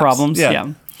having sign naps. of problems.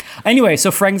 Yeah. Anyway,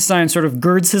 so Frankenstein sort of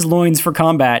girds his loins for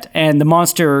combat, and the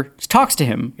monster talks to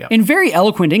him in very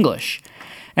eloquent English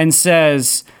and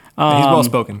says... he's well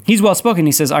spoken. He's well spoken.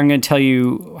 He says, "I'm going to tell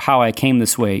you how I came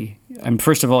this way. And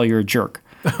first of all, you're a jerk."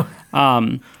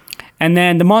 And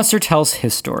then the monster tells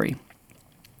his story.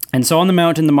 And so on the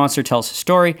mountain, the monster tells his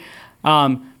story.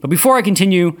 But before I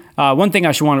continue, one thing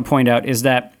I should want to point out is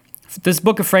that this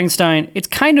book of Frankenstein, it's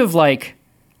kind of like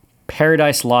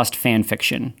Paradise Lost fan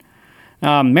fiction.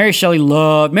 Mary Shelley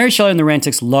and the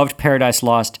Romantics loved Paradise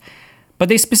Lost, but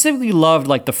they specifically loved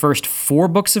like the first 4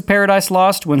 books of Paradise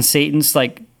Lost when Satan's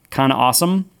like kind of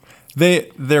awesome.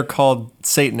 They're called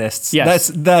Satanists.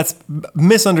 Yes. That's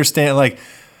misunderstand. Like,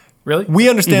 Really? we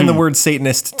understand the word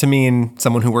Satanist to mean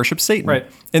someone who worships Satan. Right.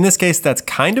 In this case, that's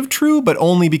kind of true, but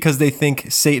only because they think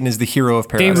Satan is the hero of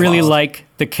Paradise They really Lost. like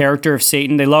the character of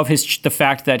Satan. They love the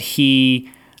fact that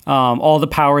he, all the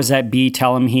powers that be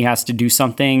tell him he has to do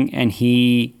something, and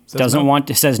he says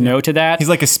no to that. He's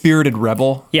like a spirited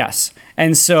rebel. Yes.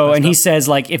 And so, he says,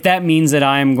 like, if that means that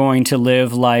I'm going to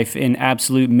live life in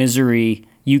absolute misery,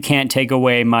 you can't take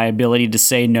away my ability to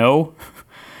say no.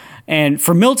 And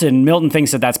for Milton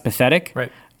thinks that that's pathetic.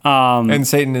 Right. And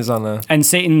Satan is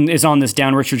on this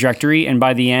downward trajectory. And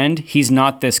by the end, he's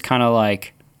not this kind of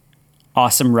like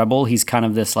awesome rebel. He's kind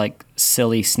of this like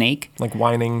silly snake. like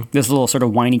whining. This little sort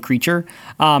of whiny creature.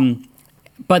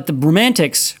 But the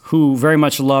Romantics, who very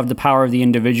much loved the power of the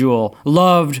individual,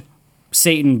 loved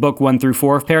Satan book 1 through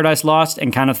 4 of Paradise Lost,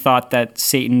 and kind of thought that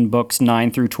Satan books 9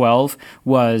 through 12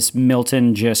 was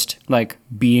Milton just like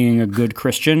being a good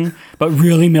Christian, but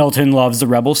really Milton loves the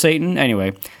rebel Satan.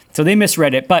 Anyway, so they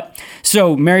misread it. But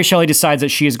so Mary Shelley decides that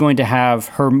she is going to have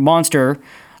her monster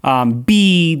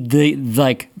be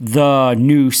the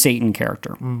new Satan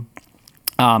character.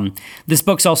 This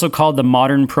book's also called The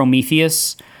Modern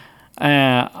Prometheus.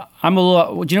 I'm a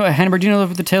little. Do you know, Hannibal? Do you know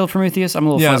the tale of Prometheus? I'm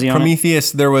a little fuzzy on it.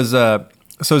 Prometheus. There was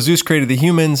so Zeus created the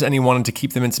humans, and he wanted to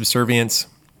keep them in subservience,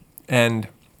 and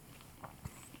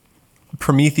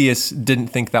Prometheus didn't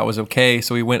think that was okay,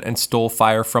 so he went and stole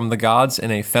fire from the gods in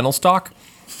a fennel stalk,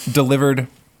 delivered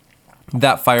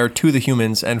that fire to the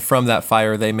humans, and from that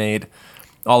fire they made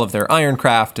all of their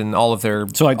ironcraft and all of their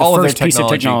So like the all first of their piece of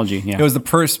technology. Yeah. It was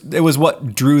it was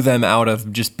what drew them out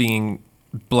of just being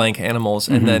blank animals,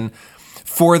 and then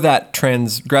for that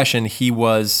transgression, he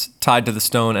was tied to the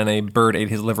stone, and a bird ate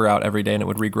his liver out every day, and it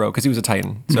would regrow because he was a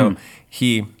titan. So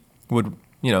he would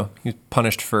he's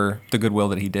punished for the goodwill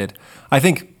that he did. I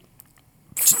think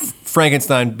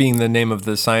Frankenstein being the name of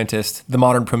the scientist, the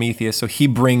modern Prometheus, so he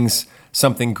brings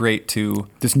something great to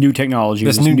this new technology,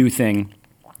 this new thing.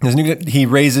 He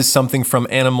raises something from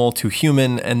animal to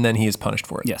human, and then he is punished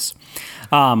for it. Yes.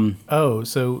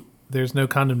 So there's no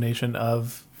condemnation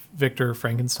of Victor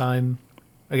Frankenstein?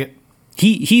 Okay.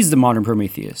 He's the modern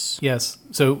Prometheus. Yes.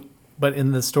 So, but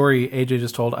in the story AJ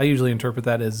just told, I usually interpret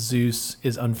that as Zeus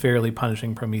is unfairly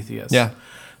punishing Prometheus. Yeah.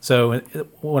 So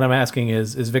what I'm asking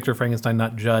is Victor Frankenstein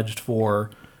not judged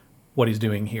for what he's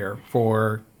doing here,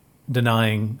 for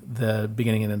denying the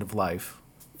beginning and end of life,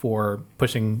 for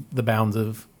pushing the bounds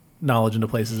of knowledge into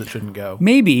places it shouldn't go?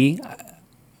 Maybe.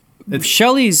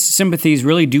 Shelley's sympathies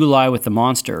really do lie with the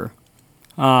monster.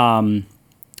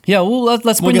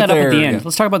 Let's bring that up at the end. Yeah.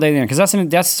 Let's talk about that at the end, because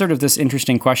that's sort of this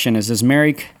interesting question: is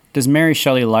does Mary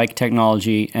Shelley like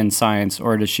technology and science,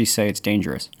 or does she say it's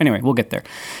dangerous? Anyway, we'll get there.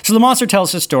 So the monster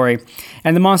tells his story,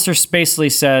 and the monster basically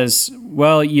says,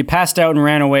 "Well, you passed out and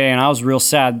ran away, and I was real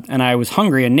sad, and I was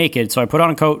hungry and naked, so I put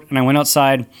on a coat and I went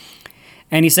outside."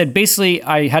 And he said, basically,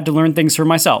 I had to learn things for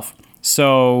myself.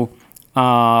 So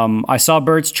I saw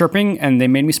birds chirping, and they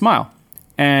made me smile.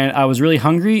 And I was really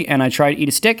hungry, and I tried to eat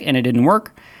a stick, and it didn't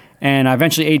work. And I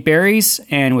eventually ate berries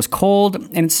and was cold.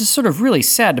 And it's this sort of really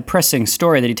sad, depressing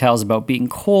story that he tells about being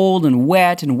cold and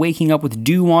wet and waking up with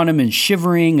dew on him and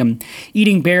shivering and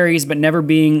eating berries but never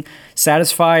being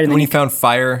satisfied. And when he found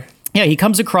fire. Yeah, he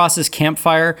comes across this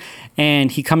campfire,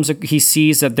 and he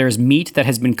sees that there's meat that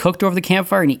has been cooked over the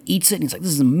campfire, and he eats it, and he's like,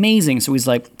 this is amazing. So he's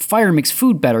like, fire makes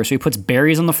food better. So he puts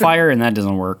berries on the fire, and that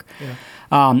doesn't work. Yeah.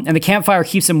 And the campfire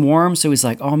keeps him warm, so he's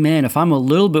like, oh man, if I'm a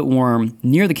little bit warm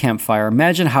near the campfire,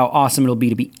 imagine how awesome it'll be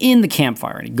to be in the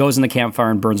campfire. And he goes in the campfire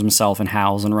and burns himself and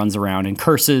howls and runs around and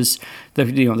curses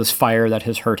this fire that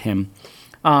has hurt him.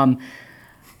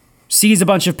 Sees a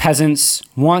bunch of peasants,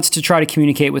 wants to try to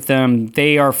communicate with them.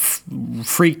 They are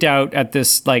freaked out at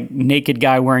this like naked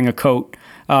guy wearing a coat.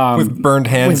 With burned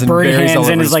hands and berries all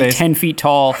over and his is like face. 10 feet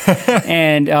tall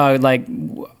and like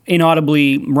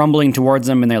inaudibly rumbling towards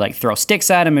them, and they like throw sticks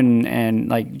at him, and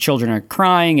like children are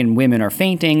crying and women are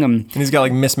fainting. And he's got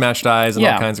like mismatched eyes and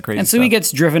all kinds of crazy stuff. And so stuff. he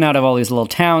gets driven out of all these little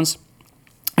towns,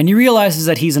 and he realizes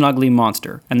that he's an ugly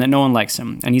monster and that no one likes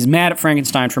him. And he's mad at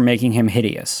Frankenstein for making him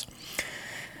hideous.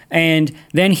 And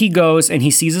then he goes and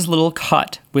he sees this little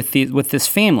hut with this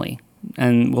family.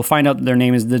 And we'll find out their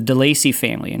name is the DeLacy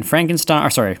family. And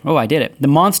the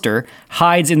monster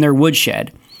hides in their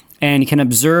woodshed and can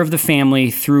observe the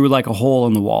family through like a hole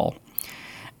in the wall.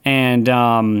 And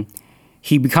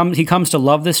he comes to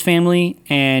love this family,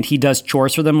 and he does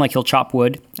chores for them, like he'll chop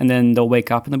wood, and then they'll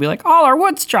wake up and they'll be like, all our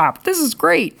wood's chopped. This is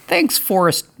great. Thanks,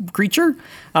 forest creature.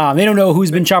 They don't know who's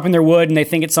been chopping their wood, and they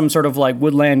think it's some sort of like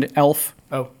woodland elf.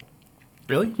 Oh.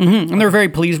 Really? Mm-hmm. And they're very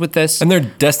pleased with this. And they're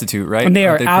destitute, right? And they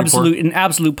are in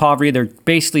absolute poverty. They're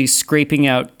basically scraping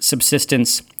out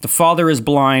subsistence. The father is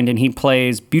blind, and he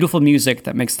plays beautiful music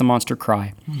that makes the monster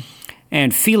cry.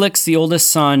 And Felix, the oldest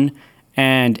son,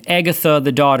 and Agatha,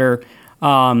 the daughter,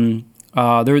 they're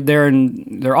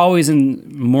always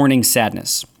in mourning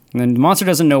sadness. And the monster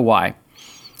doesn't know why.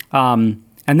 And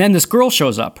then this girl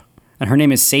shows up, and her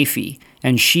name is Seyfi.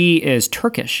 And she is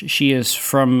Turkish. She is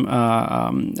from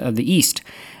the East.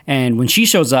 And when she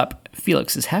shows up,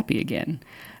 Felix is happy again.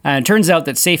 And it turns out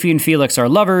that Seyfi and Felix are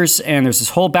lovers, and there's this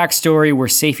whole backstory where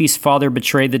Seyfi's father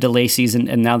betrayed the DeLacys,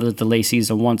 and now the DeLacys,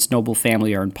 a once noble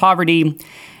family, are in poverty.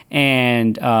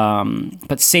 And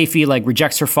but Seyfi like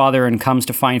rejects her father and comes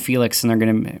to find Felix, and they're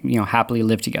going to happily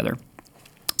live together.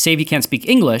 Seyfi can't speak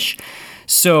English,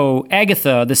 so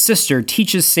Agatha, the sister,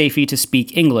 teaches Seyfi to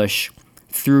speak English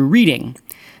through reading.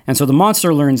 And so the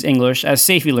monster learns English as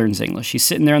Seyfi learns English. He's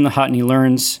sitting there in the hut and he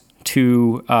learns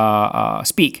to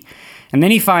speak. And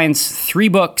then he finds 3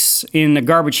 books in a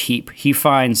garbage heap. He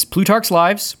finds Plutarch's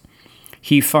Lives.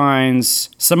 He finds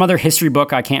some other history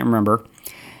book I can't remember.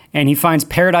 And he finds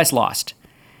Paradise Lost.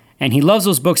 And he loves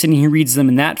those books and he reads them,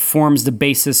 and that forms the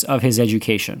basis of his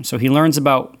education. So he learns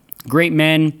about great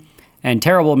men and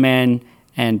terrible men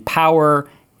and power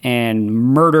and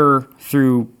murder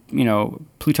through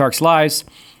Plutarch's Lives.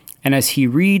 And as he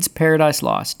reads Paradise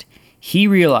Lost, he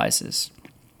realizes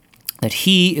that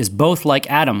he is both like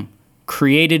Adam,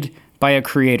 created by a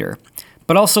creator,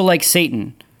 but also like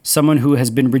Satan, someone who has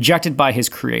been rejected by his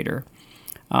creator.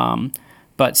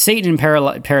 But Satan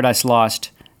in Paradise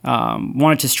Lost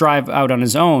wanted to strive out on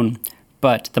his own,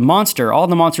 but all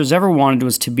the monsters ever wanted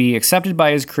was to be accepted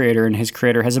by his creator, and his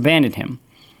creator has abandoned him.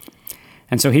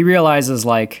 And so he realizes,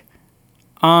 like,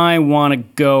 I want to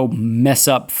go mess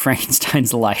up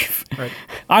Frankenstein's life. Right.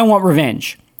 I want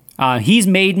revenge. He's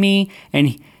made me,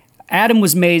 and Satan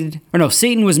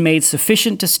was made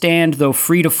sufficient to stand, though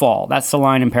free to fall. That's the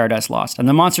line in Paradise Lost. And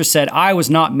the monster said, I was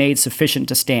not made sufficient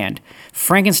to stand.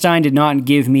 Frankenstein did not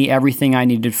give me everything I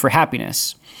needed for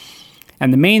happiness.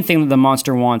 And the main thing that the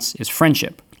monster wants is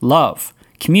friendship, love,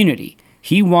 community.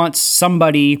 He wants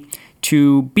somebody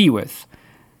to be with.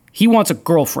 He wants a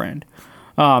girlfriend.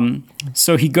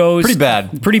 So he goes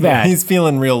pretty bad. He's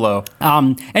feeling real low.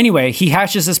 Anyway, he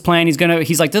hatches this plan.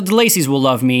 He's like, the DeLacy's will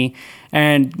love me,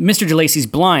 and Mr. DeLacy's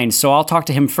blind, so I'll talk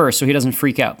to him first so he doesn't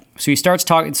freak out. So he starts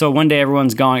talking. So one day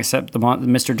everyone's gone except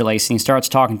Mr. DeLacy, and he starts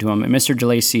talking to him, and Mr.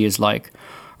 DeLacy is like,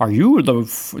 are you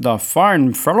the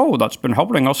fine fellow that's been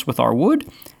helping us with our wood?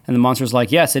 And the monster's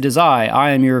like, yes, it is I.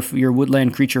 I am your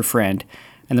woodland creature friend.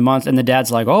 And the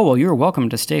dad's like, oh, well, you're welcome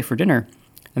to stay for dinner.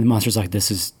 And the monster's like, this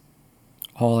is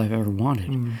all I've ever wanted.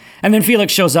 And then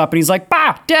Felix shows up and he's like,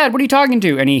 bah, Dad, what are you talking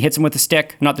to? And he hits him with a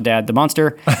stick, not the dad, the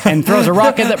monster, and throws a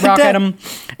rock at him.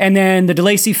 And then the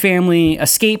DeLacy family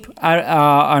escape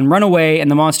and run away,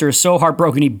 and the monster is so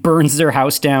heartbroken he burns their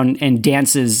house down and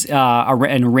dances in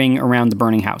a ring around the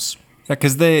burning house. Yeah,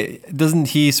 because doesn't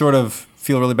he sort of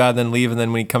feel really bad, then leave, and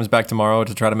then when he comes back tomorrow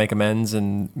to try to make amends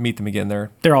and meet them again,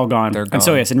 they're all gone. And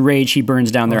so, yes, in rage, he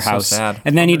burns down their house. So sad.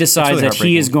 And then he decides that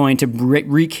he is going to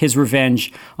wreak his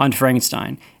revenge on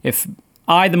Frankenstein. If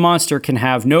I, the monster, can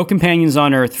have no companions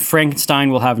on Earth,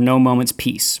 Frankenstein will have no moment's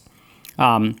peace.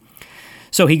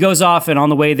 So he goes off, and on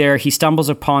the way there, he stumbles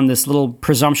upon this little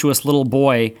presumptuous little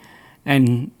boy,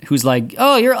 and who's like,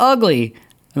 oh, you're ugly.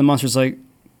 And the monster's like,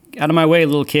 out of my way,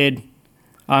 little kid.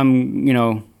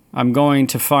 I'm going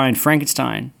to find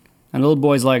Frankenstein. And the little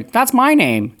boy's like, that's my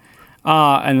name.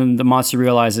 And then the monster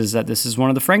realizes that this is one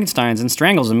of the Frankensteins and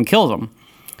strangles him and kills him.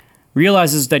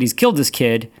 Realizes that he's killed this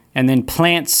kid and then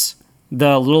plants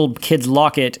the little kid's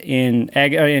locket in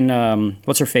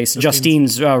what's-her-face?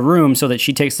 Justine's room so that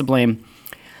she takes the blame.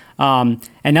 And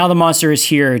now the monster is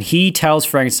here and he tells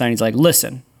Frankenstein, he's like,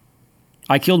 listen,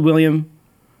 I killed William.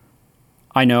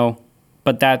 I know,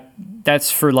 but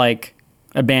that's for like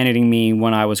abandoning me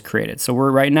when I was created. So we're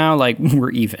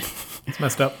even. It's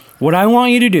messed up. What I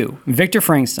want you to do, Victor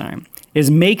Frankenstein, is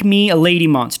make me a lady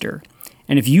monster.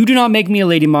 And if you do not make me a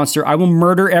lady monster, I will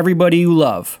murder everybody you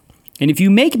love. And if you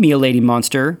make me a lady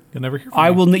monster, you'll never hear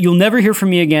from me. You'll never hear from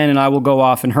me again, and I will go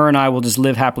off, and her and I will just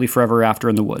live happily forever after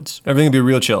in the woods. Everything will be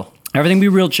real chill. Everything will be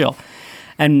real chill.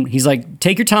 And he's like,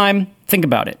 take your time, think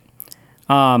about it.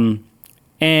 And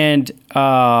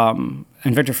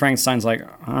Victor Frankenstein's like,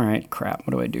 all right, crap,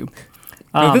 what do I do?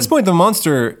 At this point, the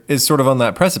monster is sort of on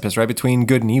that precipice, right, between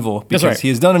good and evil. Because That's right. He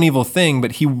has done an evil thing,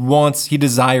 but he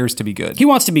desires to be good. He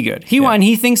wants to be good. And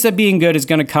he thinks that being good is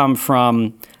going to come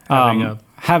from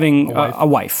having a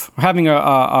wife, having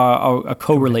a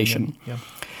co-relation. Yeah.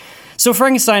 So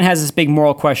Frankenstein has this big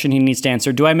moral question he needs to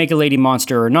answer. Do I make a lady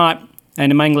monster or not?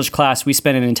 And in my English class, we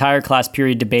spent an entire class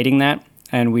period debating that.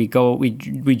 And we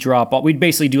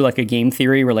basically do like a game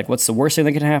theory. We're like, what's the worst thing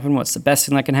that can happen? What's the best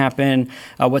thing that can happen?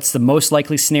 What's the most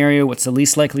likely scenario? What's the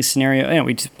least likely scenario?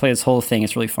 We just play this whole thing.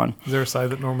 It's really fun. Is there a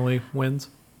side that normally wins?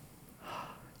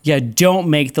 Yeah, don't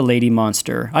make the lady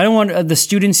monster. I don't want the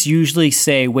students usually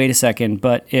say, wait a second,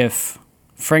 but if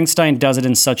Frankenstein does it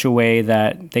in such a way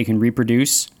that they can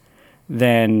reproduce,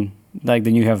 then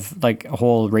you have like a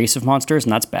whole race of monsters,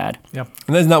 and that's bad. Yeah.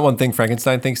 And isn't that one thing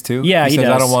Frankenstein thinks too? Yeah, he says,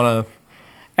 does. I don't want to.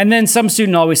 And then some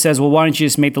student always says, well, why don't you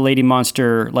just make the lady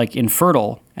monster like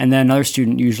infertile? And then another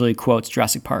student usually quotes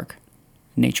Jurassic Park.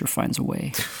 Nature finds a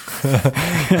way.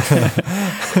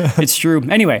 It's true.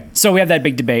 Anyway, so we have that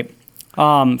big debate.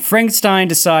 Frankenstein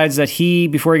decides that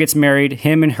before he gets married,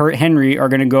 him and Henry are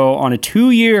going to go on a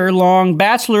 2-year-long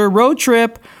bachelor road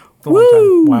trip.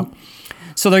 Woo! Wow.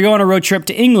 So they're going on a road trip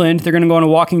to England. They're going to go on a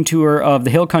walking tour of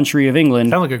the hill country of England.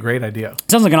 Sounds like a great idea.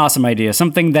 Sounds like an awesome idea.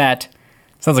 Something that...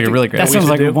 Sounds like a really great idea. That sounds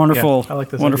like a wonderful, I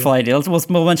like this wonderful idea.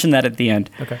 We'll mention that at the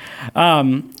end. Okay.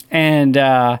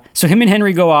 So him and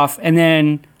Henry go off, and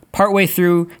then partway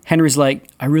through, Henry's like,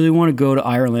 I really want to go to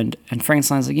Ireland. And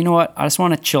Frankenstein's like, you know what? I just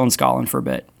want to chill in Scotland for a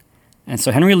bit. And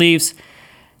so Henry leaves,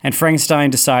 and Frankenstein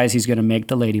decides he's going to make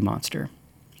the lady monster.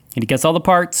 And he gets all the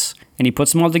parts, and he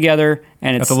puts them all together.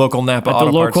 And it's at the local Napa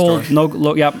Auto Parts store.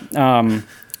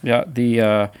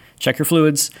 Check your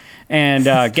fluids, and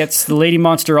gets the lady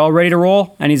monster all ready to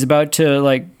roll, and he's about to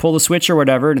like pull the switch or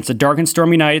whatever, and it's a dark and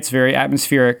stormy night. It's very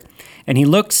atmospheric, and he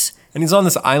looks... And he's on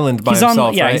this island by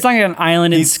himself, right? He's on an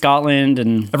island in Scotland,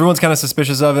 and... Everyone's kind of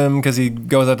suspicious of him because he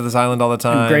goes out to this island all the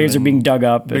time. And graves are being dug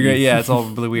up. It's all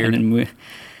really weird.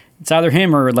 It's either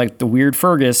him or like the weird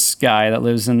Fergus guy that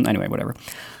lives in... Anyway, whatever.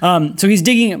 So he's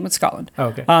digging up... Scotland. Oh,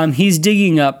 okay. He's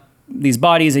digging up these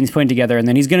bodies and he's putting together, and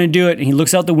then he's going to do it, and he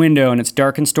looks out the window and it's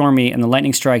dark and stormy and the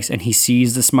lightning strikes and he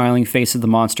sees the smiling face of the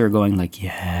monster going like,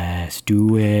 yes,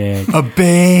 do it. A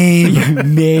babe.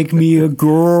 Make me a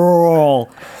girl.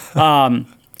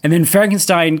 And then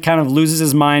Frankenstein kind of loses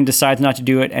his mind, decides not to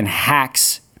do it, and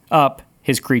hacks up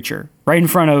his creature right in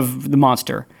front of the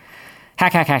monster.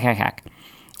 Hack, hack, hack, hack, hack.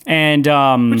 And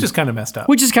which is kind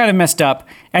of messed up.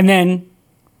 And then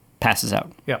passes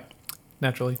out. Yep.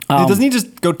 Naturally. Doesn't he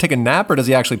just go take a nap, or does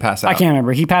he actually pass out? I can't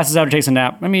remember. He passes out or takes a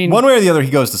nap. I mean, One way or the other,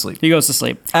 he goes to sleep. he goes to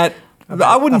sleep. I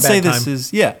wouldn't a say bad this time.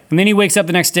 is, yeah. And then he wakes up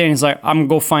the next day and he's like, I'm going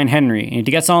to go find Henry. And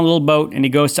he gets on a little boat and he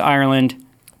goes to Ireland.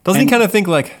 Doesn't he kind of think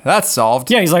like, that's solved?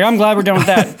 Yeah, he's like, I'm glad we're done with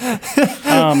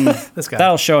that. This guy.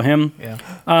 That'll show him. Yeah.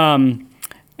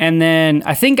 And then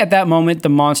I think at that moment, the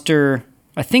monster,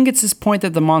 I think it's this point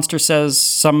that the monster says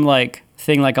some like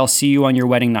thing like, I'll see you on your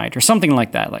wedding night or something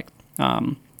like that. Like,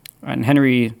 and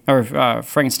Henry or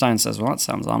Frankenstein says, well, that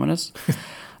sounds ominous.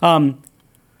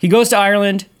 He goes to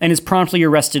Ireland and is promptly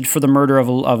arrested for the murder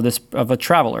of a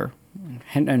traveler.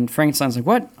 And Frankenstein's like,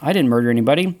 what? I didn't murder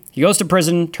anybody. He goes to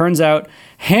prison. Turns out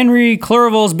Henry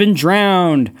Clerval's been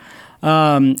drowned.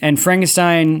 And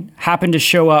Frankenstein happened to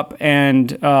show up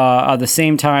and at the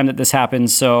same time that this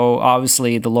happens. So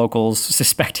obviously the locals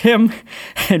suspect him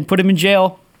and put him in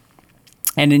jail.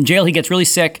 And in jail, he gets really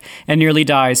sick and nearly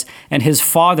dies. And his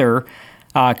father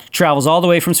travels all the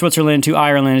way from Switzerland to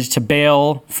Ireland to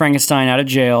bail Frankenstein out of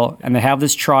jail. And they have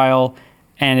this trial,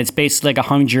 and it's basically like a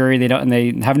hung jury.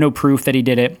 They have no proof that he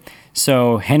did it.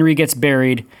 So Henry gets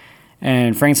buried,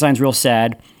 and Frankenstein's real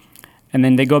sad. And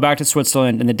then they go back to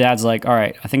Switzerland, and the dad's like, all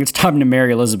right, I think it's time to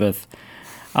marry Elizabeth.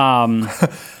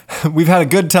 We've had a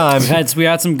good time. We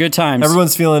had some good times.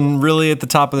 Everyone's feeling really at the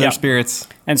top of their Yeah. spirits.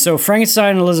 And so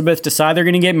Frankenstein and Elizabeth decide they're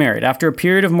going to get married. After a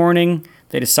period of mourning,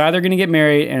 they decide they're going to get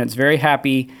married, and it's very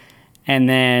happy. And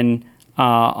then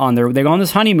they go on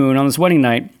this honeymoon, on this wedding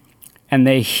night, and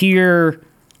they hear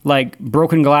like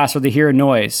broken glass or they hear a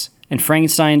noise. And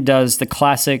Frankenstein does the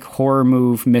classic horror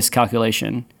move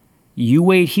miscalculation. You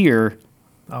wait here.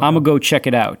 I'm going to go check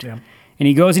it out. Yeah. And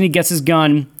he goes and he gets his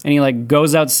gun and he like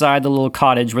goes outside the little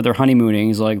cottage where they're honeymooning.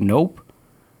 He's like, nope,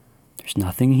 there's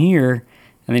nothing here.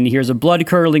 And then he hears a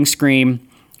blood-curdling scream,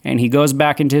 and he goes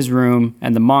back into his room,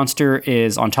 and the monster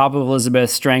is on top of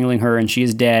Elizabeth, strangling her, and she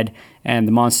is dead. And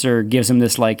the monster gives him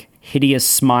this like hideous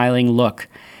smiling look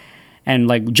and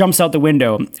like jumps out the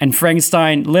window. And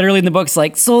Frankenstein, literally in the book's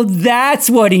like, so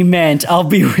that's what he meant. I'll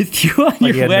be with you on He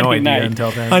your had no wedding idea night. until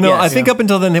then. I know. Yes. I think up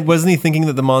until then, wasn't he thinking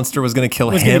that the monster was going to kill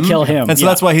Was gonna him? kill him, And so yeah.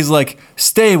 that's why he's like,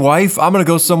 stay, wife. I'm going to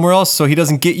go somewhere else so he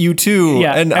doesn't get you too.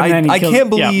 Yeah, And and then he I kills- can't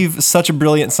believe such a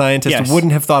brilliant scientist Yes.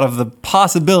 wouldn't have thought of the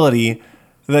possibility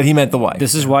that he meant the wife.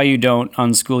 This is why you don't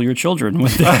unschool your children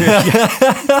with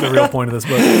That's the real point of this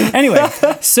book. Anyway,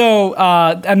 so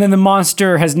and then the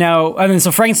monster has now, and then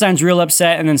so Frankenstein's real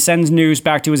upset, and then sends news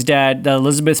back to his dad that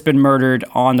Elizabeth's been murdered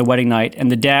on the wedding night, and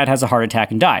the dad has a heart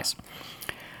attack and dies.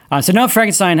 So now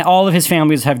Frankenstein, all of his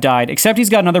families have died, except he's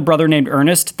got another brother named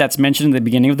Ernest that's mentioned in the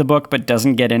beginning of the book, but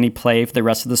doesn't get any play for the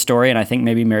rest of the story, and I think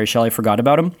maybe Mary Shelley forgot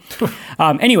about him.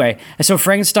 Anyway, so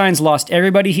Frankenstein's lost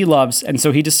everybody he loves, and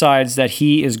so he decides that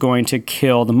he is going to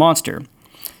kill the monster.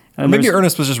 Or maybe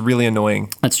Ernest was just really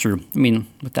annoying. That's true. I mean,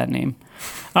 with that name.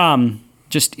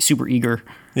 Just super eager.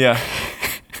 Yeah.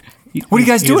 What are you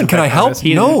guys He doing? is a Can I bad help? artist.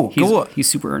 No. He's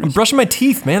super I'm earnest. brushing my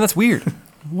teeth, man. That's weird.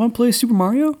 Do Want to play Super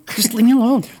Mario? Just leave me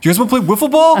alone. you guys want to play wiffle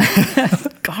ball?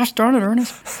 Gosh darn it,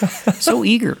 Ernest. So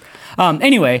eager.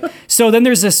 Anyway, so then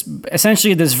there's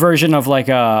essentially this version of like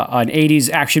an 80s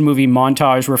action movie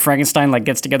montage where Frankenstein like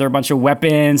gets together a bunch of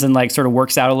weapons and like sort of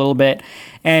works out a little bit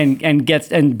and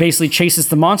basically chases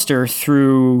the monster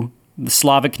through the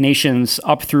Slavic nations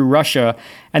up through Russia,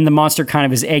 and the monster kind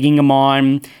of is egging him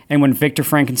on. And when Victor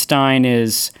Frankenstein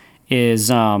is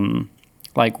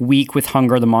like weak with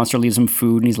hunger, the monster leaves him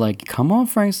food, and he's like, "Come on,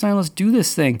 Frankenstein, let's do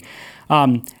this thing."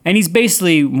 And he's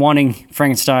basically wanting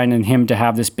Frankenstein and him to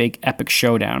have this big epic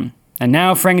showdown. And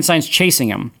now Frankenstein's chasing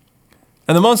him.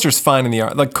 And the monster's fine in the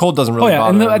art. Like, cold doesn't really bother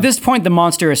And him. at this point, the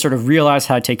monster has sort of realized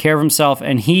how to take care of himself,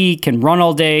 and he can run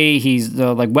all day. He's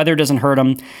like weather doesn't hurt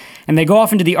him, and they go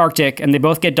off into the Arctic, and they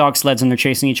both get dog sleds, and they're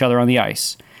chasing each other on the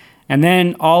ice. And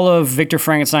then all of Victor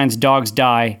Frankenstein's dogs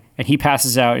die, and he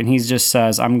passes out, and he just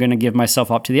says, "I'm going to give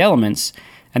myself up to the elements."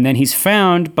 And then he's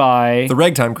found by The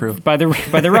ragtime crew. by the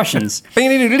Russians.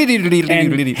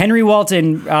 And Henry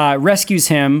Walton rescues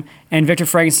him, and Victor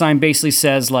Frankenstein basically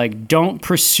says, like, don't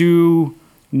pursue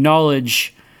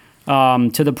knowledge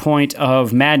to the point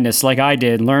of madness like I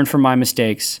did. Learn from my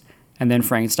mistakes. And then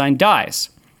Frankenstein dies.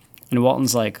 And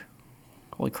Walton's like,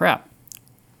 holy crap.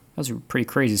 That was a pretty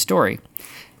crazy story.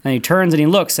 And he turns and he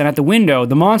looks, and at the window,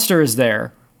 the monster is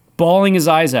there, bawling his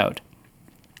eyes out.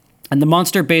 And the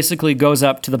monster basically goes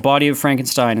up to the body of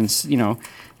Frankenstein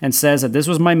and says that this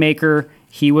was my maker.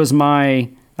 He was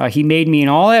he made me, and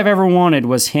all I've ever wanted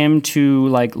was him to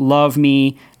love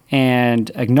me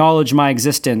and acknowledge my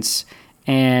existence.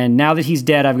 And now that he's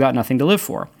dead, I've got nothing to live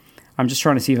for. I'm just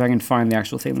trying to see if I can find the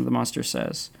actual thing that the monster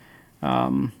says.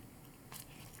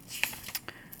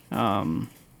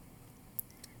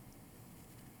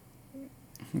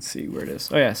 Let's see where it is.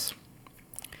 Oh, yes.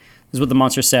 This is what the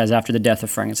monster says after the death of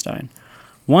Frankenstein.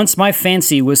 Once my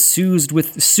fancy was soothed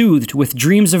with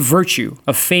dreams of virtue,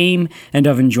 of fame, and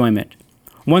of enjoyment.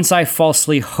 Once I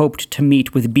falsely hoped to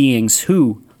meet with beings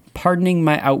who, pardoning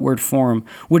my outward form,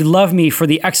 would love me for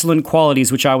the excellent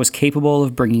qualities which I was capable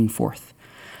of bringing forth.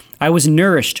 I was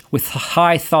nourished with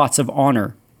high thoughts of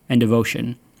honor and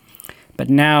devotion. But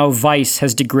now vice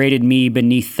has degraded me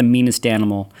beneath the meanest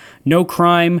animal. No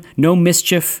crime, no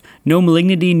mischief, no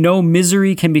malignity, no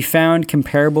misery can be found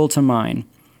comparable to mine.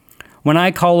 When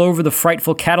I call over the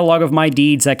frightful catalogue of my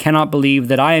deeds, I cannot believe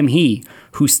that I am he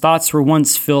whose thoughts were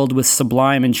once filled with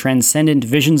sublime and transcendent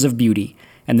visions of beauty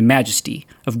and the majesty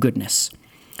of goodness.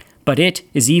 But it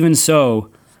is even so.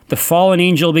 The fallen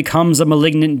angel becomes a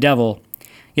malignant devil.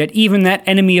 Yet even that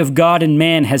enemy of God and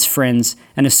man has friends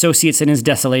and associates in his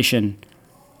desolation.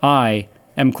 I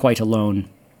am quite alone.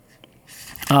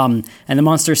 And the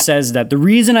monster says that the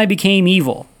reason I became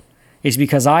evil is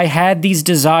because I had these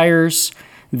desires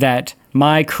that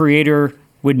my creator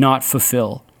would not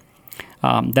fulfill.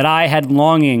 That I had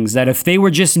longings that if they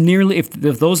were just if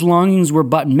those longings were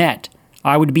but met,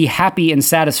 I would be happy and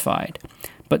satisfied.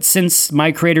 But since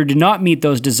my creator did not meet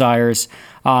those desires,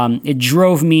 it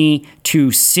drove me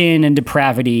to sin and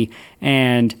depravity,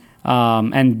 and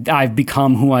I've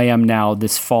become who I am now,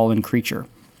 this fallen creature.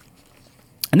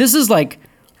 And this is this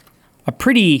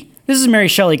is Mary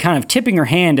Shelley kind of tipping her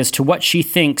hand as to what she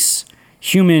thinks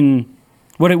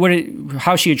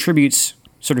how she attributes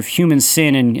sort of human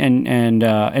sin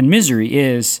and misery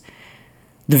is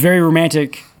the very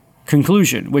romantic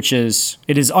conclusion, which is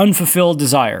it is unfulfilled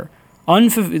desire.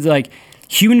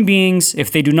 Human beings, if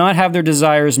they do not have their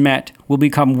desires met, will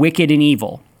become wicked and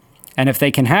evil. And if they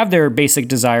can have their basic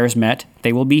desires met,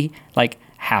 they will be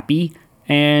happy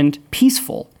and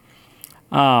peaceful.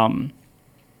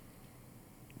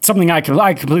 Something I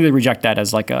completely reject that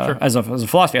as as a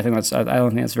philosophy. I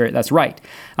don't think that's right.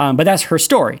 But that's her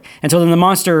story. And so then the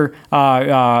monster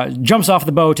jumps off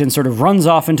the boat and sort of runs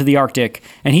off into the Arctic.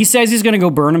 And he says he's going to go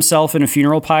burn himself in a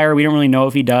funeral pyre. We don't really know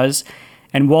if he does.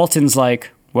 And Walton's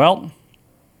like, well,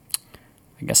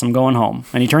 I guess I'm going home.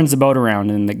 And he turns the boat around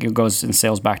and goes and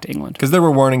sails back to England. Because there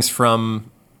were warnings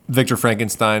from Victor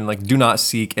Frankenstein, do not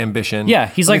seek ambition. Yeah,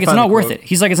 he's like, it's not worth it.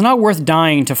 He's like, it's not worth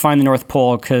dying to find the North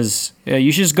Pole because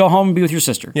you should just go home and be with your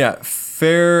sister. Yeah,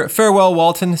 farewell,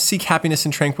 Walton. Seek happiness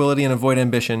and tranquility and avoid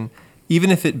ambition, even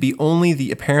if it be only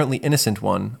the apparently innocent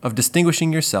one of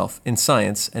distinguishing yourself in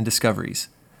science and discoveries.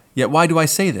 Yet why do I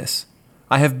say this?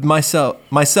 I have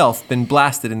myself been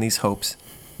blasted in these hopes.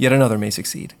 Yet another may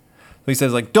succeed. So he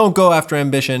says, don't go after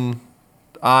ambition.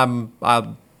 I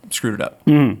screwed it up.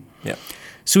 Mm-hmm. Yeah.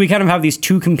 So we kind of have these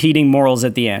two competing morals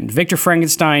at the end. Victor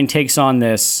Frankenstein takes on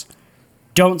this,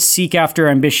 don't seek after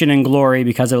ambition and glory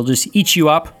because it'll just eat you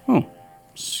up. Oh,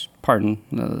 pardon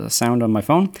the sound on my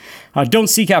phone. Don't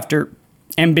seek after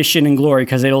ambition and glory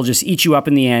because it'll just eat you up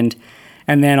in the end.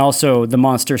 And then also the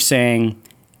monster saying,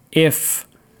 if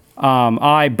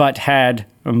I but had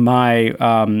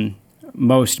my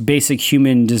most basic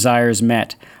human desires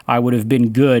met, I would have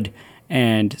been good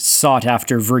and sought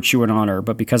after virtue and honor.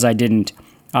 But because I didn't,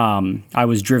 I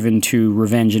was driven to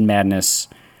revenge and madness.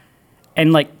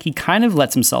 And he kind of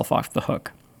lets himself off the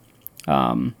hook.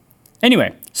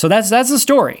 Anyway, so that's the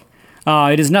story.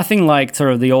 It is nothing like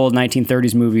sort of the old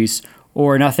 1930s movies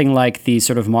or nothing like the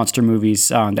sort of monster movies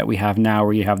that we have now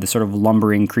where you have the sort of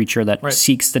lumbering creature that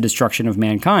seeks the destruction of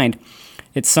mankind.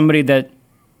 It's somebody that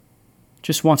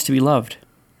just wants to be loved.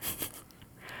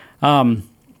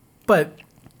 But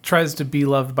tries to be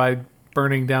loved by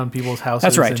burning down people's houses.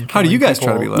 That's right. And How do you guys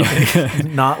people. try to be loved?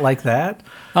 Not like that.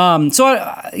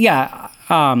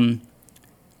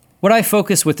 What I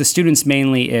focus with the students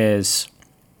mainly is,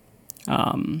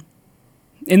 in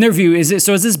their view, is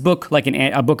this book like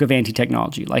a book of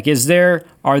anti-technology?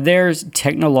 Are there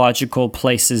technological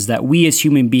places that we as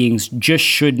human beings just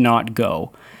should not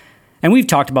go? And we've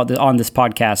talked about this on this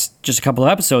podcast just a couple of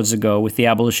episodes ago with the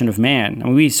abolition of man.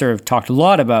 And we sort of talked a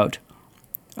lot about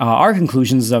our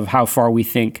conclusions of how far we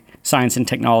think science and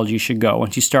technology should go.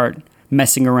 Once you start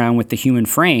messing around with the human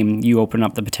frame, you open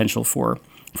up the potential for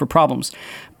problems.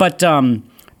 But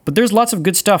But there's lots of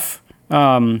good stuff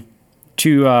that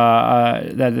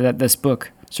this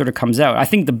book sort of comes out. I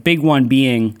think the big one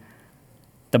being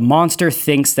the monster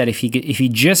thinks that if he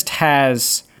just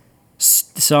has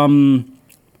some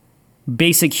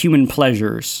basic human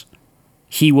pleasures,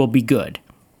 he will be good.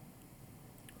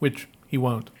 Which he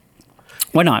won't.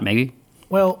 Why not, Maggie?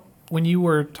 Well, when you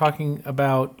were talking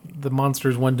about the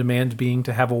monster's one demand being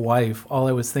to have a wife, all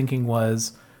I was thinking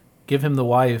was give him the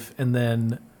wife and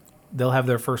then they'll have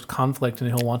their first conflict and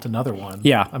he'll want another one.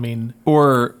 Yeah. I mean...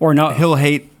 Or not. He'll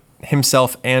hate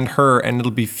himself and her, and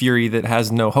it'll be fury that has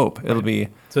no hope. It'll be...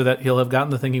 So that he'll have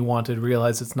gotten the thing he wanted,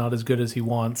 realize it's not as good as he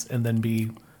wants, and then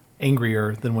be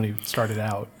angrier than when he started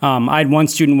out. I had one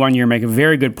student one year make a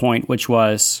very good point, which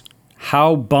was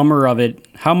how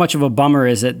much of a bummer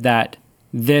is it that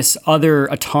this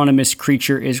other autonomous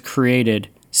creature is created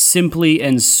simply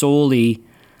and solely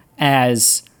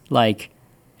as like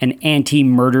an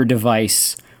anti-murder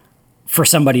device for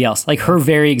somebody else. Like her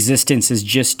very existence is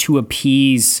just to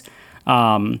appease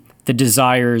the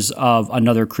desires of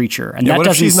another creature. And that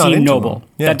doesn't seem noble.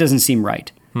 Yeah. That doesn't seem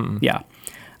right. Mm-mm. Yeah.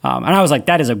 And I was like,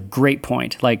 that is a great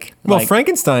point.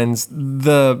 Frankenstein's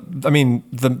the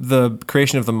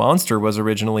creation of the monster was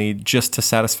originally just to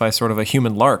satisfy sort of a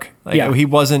human lark. He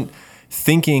wasn't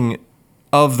thinking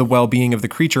of the well-being of the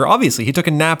creature. Obviously, he took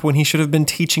a nap when he should have been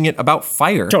teaching it about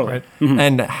fire, totally,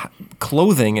 and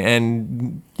clothing,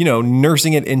 and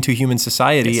nursing it into human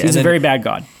society. Yes, he's a very bad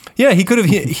god. Yeah, he could have.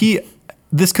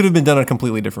 This could have been done a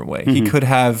completely different way. Mm-hmm. He could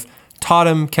have taught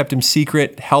him, kept him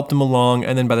secret, helped him along,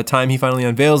 and then by the time he finally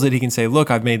unveils it, he can say, look,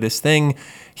 I've made this thing.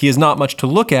 He has not much to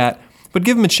look at, but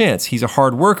give him a chance. He's a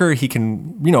hard worker. He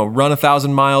can, run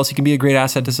 1,000 miles. He can be a great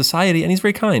asset to society, and he's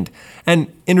very kind.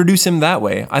 And introduce him that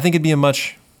way. I think it'd be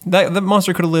that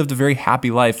monster could have lived a very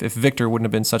happy life if Victor wouldn't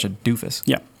have been such a doofus.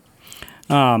 Yeah.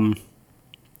 And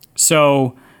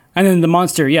then the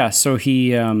monster, yeah, so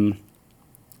he...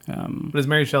 But is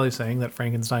Mary Shelley saying that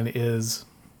Frankenstein is...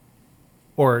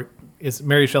 Or is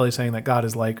Mary Shelley saying that God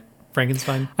is like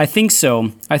Frankenstein? I think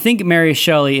so. I think Mary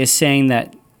Shelley is saying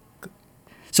that...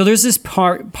 So there's this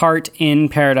part in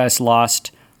Paradise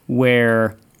Lost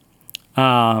where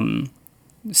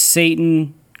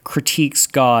Satan critiques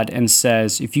God and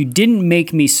says, if you didn't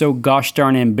make me so gosh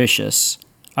darn ambitious,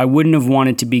 I wouldn't have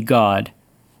wanted to be God,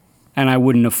 and I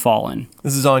wouldn't have fallen.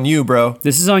 This is on you, bro.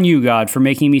 This is on you, God, for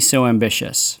making me so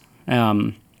ambitious.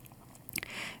 And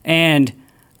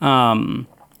I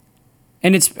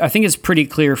think it's pretty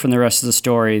clear from the rest of the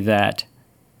story that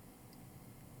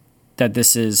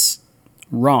this is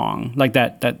wrong. Like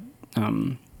that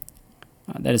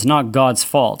is not God's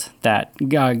fault. That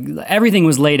God, everything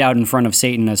was laid out in front of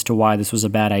Satan as to why this was a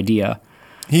bad idea.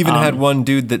 He even had one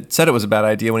dude that said it was a bad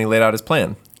idea when he laid out his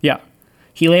plan. Yeah.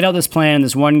 He laid out this plan, and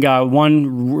this one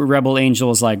rebel angel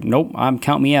was like, nope,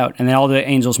 count me out. And then all the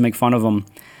angels make fun of him.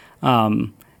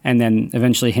 And then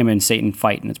eventually him and Satan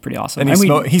fight, and it's pretty awesome.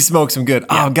 And he smokes him good.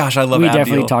 Yeah, oh, gosh, I love Abdiel. We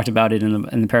definitely talked about it in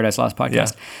the Paradise Lost podcast.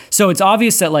 Yeah. So it's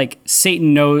obvious that, like,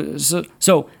 Satan knows...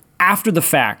 So after the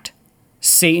fact,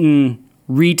 Satan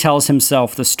retells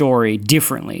himself the story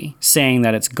differently, saying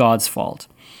that it's God's fault.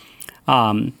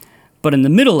 But in the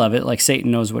middle of it, like, Satan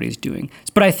knows what he's doing.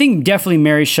 But I think definitely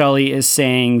Mary Shelley is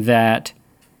saying that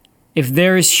if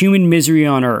there is human misery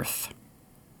on earth...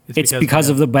 It's because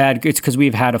of the bad. It's because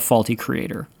we've had a faulty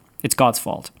creator. It's God's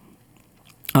fault.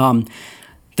 The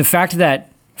fact that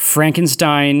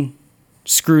Frankenstein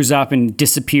screws up and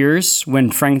disappears when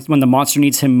the monster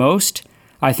needs him most,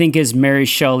 I think is Mary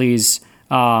Shelley's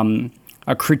a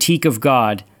critique of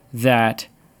God, that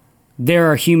there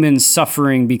are humans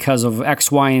suffering because of X,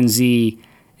 Y, and Z,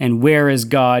 and where is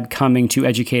God coming to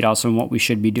educate us on what we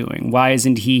should be doing? Why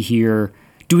isn't he here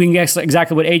doing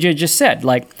exactly what AJ just said,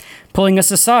 like pulling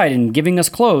us aside and giving us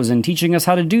clothes and teaching us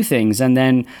how to do things, and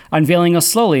then unveiling us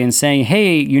slowly and saying,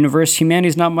 hey, universe,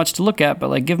 humanity's not much to look at, but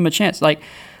like give him a chance. Like,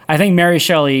 I think Mary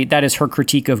Shelley, that is her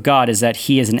critique of God, is that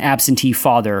he is an absentee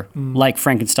father, like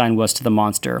Frankenstein was to the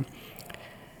monster.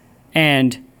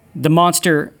 And the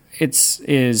monster,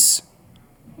 is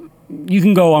you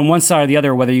can go on one side or the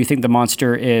other whether you think the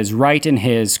monster is right in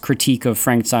his critique of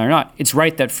Frankenstein or not. It's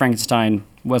right that Frankenstein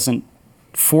wasn't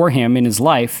for him in his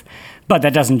life, but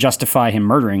that doesn't justify him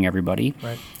murdering everybody.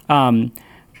 Right.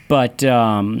 But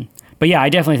yeah, I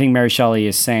definitely think Mary Shelley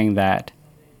is saying that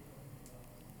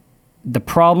the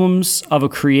problems of a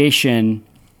creation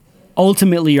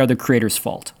ultimately are the creator's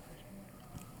fault.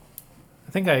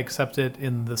 I think I accept it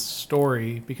in the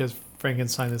story because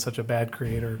Frankenstein is such a bad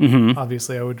creator. Mm-hmm.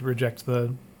 Obviously, I would reject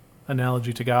the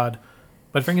analogy to God,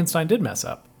 but Frankenstein did mess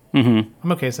up. Mm-hmm.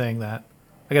 I'm okay saying that.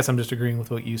 I guess I'm just agreeing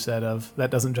with what you said of that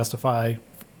doesn't justify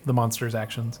the monster's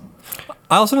actions.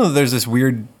 I also know that there's this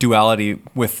weird duality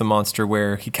with the monster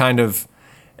where he kind of,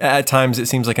 at times it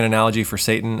seems like an analogy for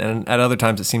Satan, and at other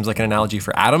times it seems like an analogy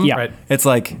for Adam. Yeah. Right. It's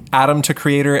like Adam to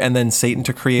creator and then Satan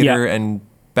to creator Yeah. and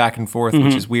back and forth,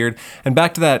 which is weird. And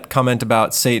back to that comment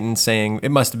about Satan saying,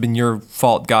 it must have been your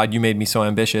fault, God, you made me so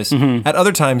ambitious. At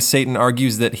other times, Satan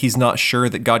argues that he's not sure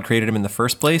that God created him in the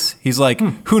first place. He's like,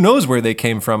 who knows where they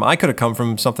came from? I could have come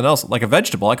from something else, like a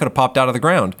vegetable. I could have popped out of the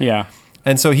ground. Yeah.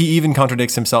 And so he even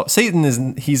contradicts himself.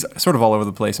 He's sort of all over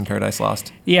the place in Paradise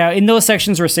Lost. Yeah, in those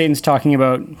sections where Satan's talking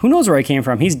about who knows where I came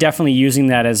from, he's definitely using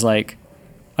that as like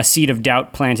a seed of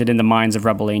doubt planted in the minds of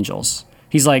rebel angels.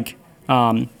 He's like,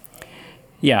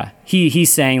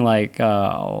 he's saying like,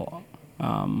 no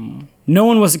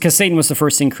one was, because Satan was the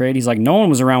first thing created. He's like, no one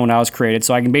was around when I was created,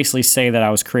 so I can basically say that I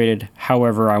was created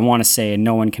however I want to say, and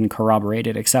no one can corroborate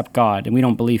it except God, and we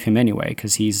don't believe him anyway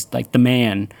because he's like the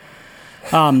man.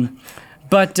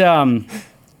 But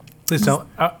Please don't.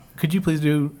 Could you please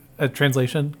do a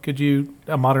translation? Could you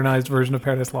a modernized version of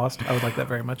Paradise Lost? I would like that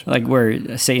very much. like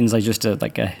where Satan's like just a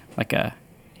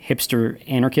hipster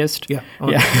anarchist. Yeah.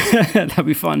 Yeah, that'd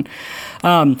be fun.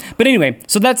 But anyway,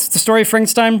 so that's the story of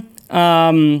Frankenstein.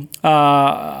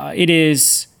 It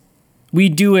is. We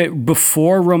do it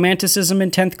before Romanticism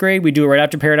in 10th grade. We do it right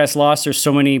after Paradise Lost. There's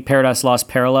so many Paradise Lost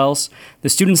parallels. The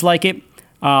students like it,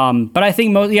 but I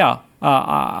think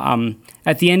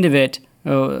at the end of it,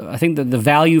 I think that the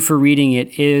value for reading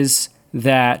it is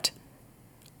that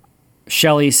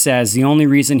Shelley says the only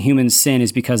reason humans sin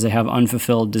is because they have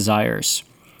unfulfilled desires.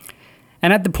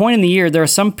 And at the point in the year, there are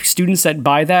some students that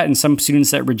buy that and some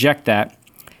students that reject that.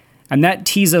 And that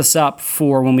tees us up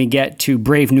for when we get to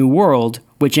Brave New World,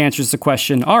 which answers the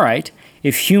question, all right,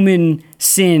 if human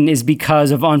sin is because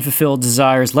of unfulfilled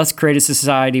desires, let's create a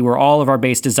society where all of our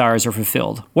base desires are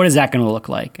fulfilled. What is that going to look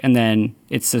like? And then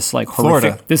it's this like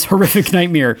horrific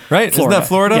nightmare. Right? Isn't that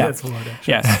Florida? Yeah. That's Florida.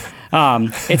 Yes.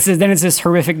 It's this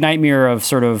horrific nightmare of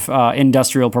sort of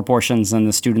industrial proportions, and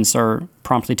the students are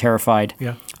promptly terrified.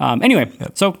 Yeah. Anyway,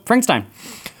 so Frankenstein.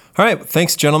 All right.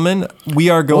 Thanks, gentlemen. We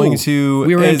are going to...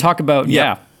 We were going to talk about,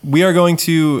 We are going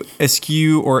to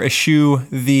eschew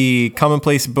the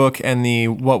commonplace book and the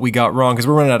what we got wrong because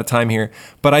we're running out of time here.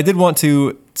 But I did want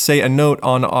to say a note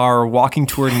on our walking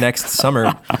tour next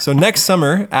summer. So next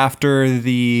summer, after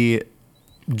the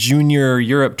junior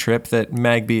Europe trip that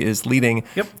Magby is leading,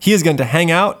 he is going to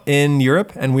hang out in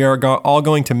Europe, and we are all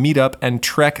going to meet up and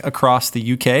trek across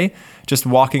the UK, just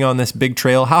walking on this big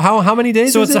trail. How many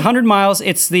days? So it's 100 miles.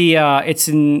 It's the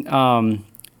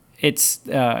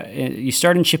you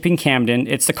start in Chipping Campden.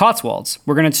 It's the Cotswolds.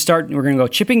 We're going to go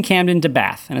Chipping Campden to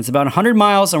Bath, and it's about 100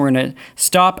 miles, and we're going to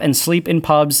stop and sleep in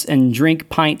pubs and drink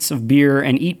pints of beer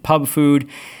and eat pub food.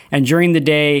 And during the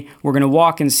day, we're going to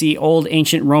walk and see old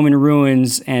ancient Roman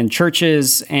ruins and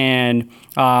churches, and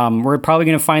we're probably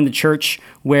going to find the church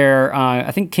where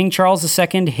I think King Charles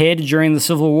II hid during the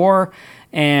Civil War,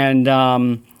 and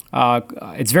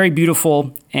it's very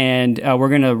beautiful, and we're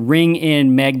going to ring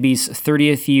in Magby's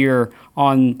 30th year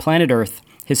on planet Earth,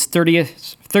 his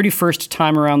 31st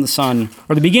time around the sun,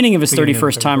 or the beginning of his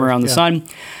 31st time around the sun,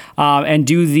 and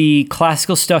do the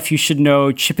classical stuff you should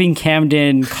know, Chipping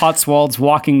Campden Cotswolds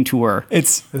walking tour.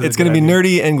 It's going to be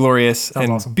nerdy and glorious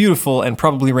and awesome. Beautiful and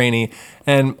probably rainy.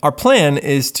 And our plan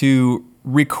is to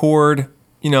record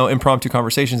impromptu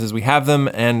conversations as we have them.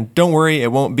 And don't worry,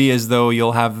 it won't be as though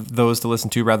you'll have those to listen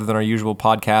to rather than our usual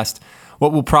podcast.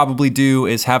 What we'll probably do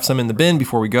is have some in the bin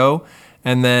before we go.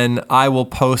 And then I will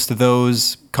post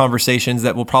those conversations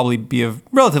that will probably be of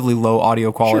relatively low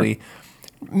audio quality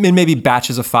in maybe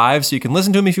batches of 5. So you can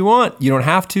listen to them if you want. You don't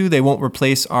have to. They won't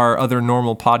replace our other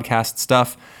normal podcast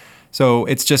stuff. So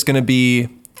it's just going to be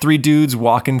 3 dudes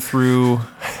walking through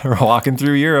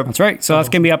Europe. That's right. So that's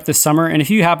going to be up this summer. And if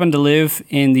you happen to live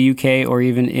in the UK or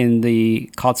even in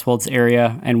the Cotswolds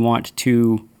area and want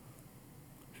to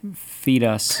feed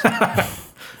us,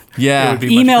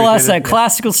 email us at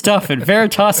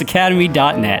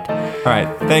classicalstuff@veritasacademy.net. All right.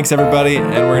 Thanks, everybody. And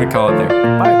we're going to call it there.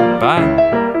 Bye.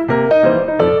 Bye.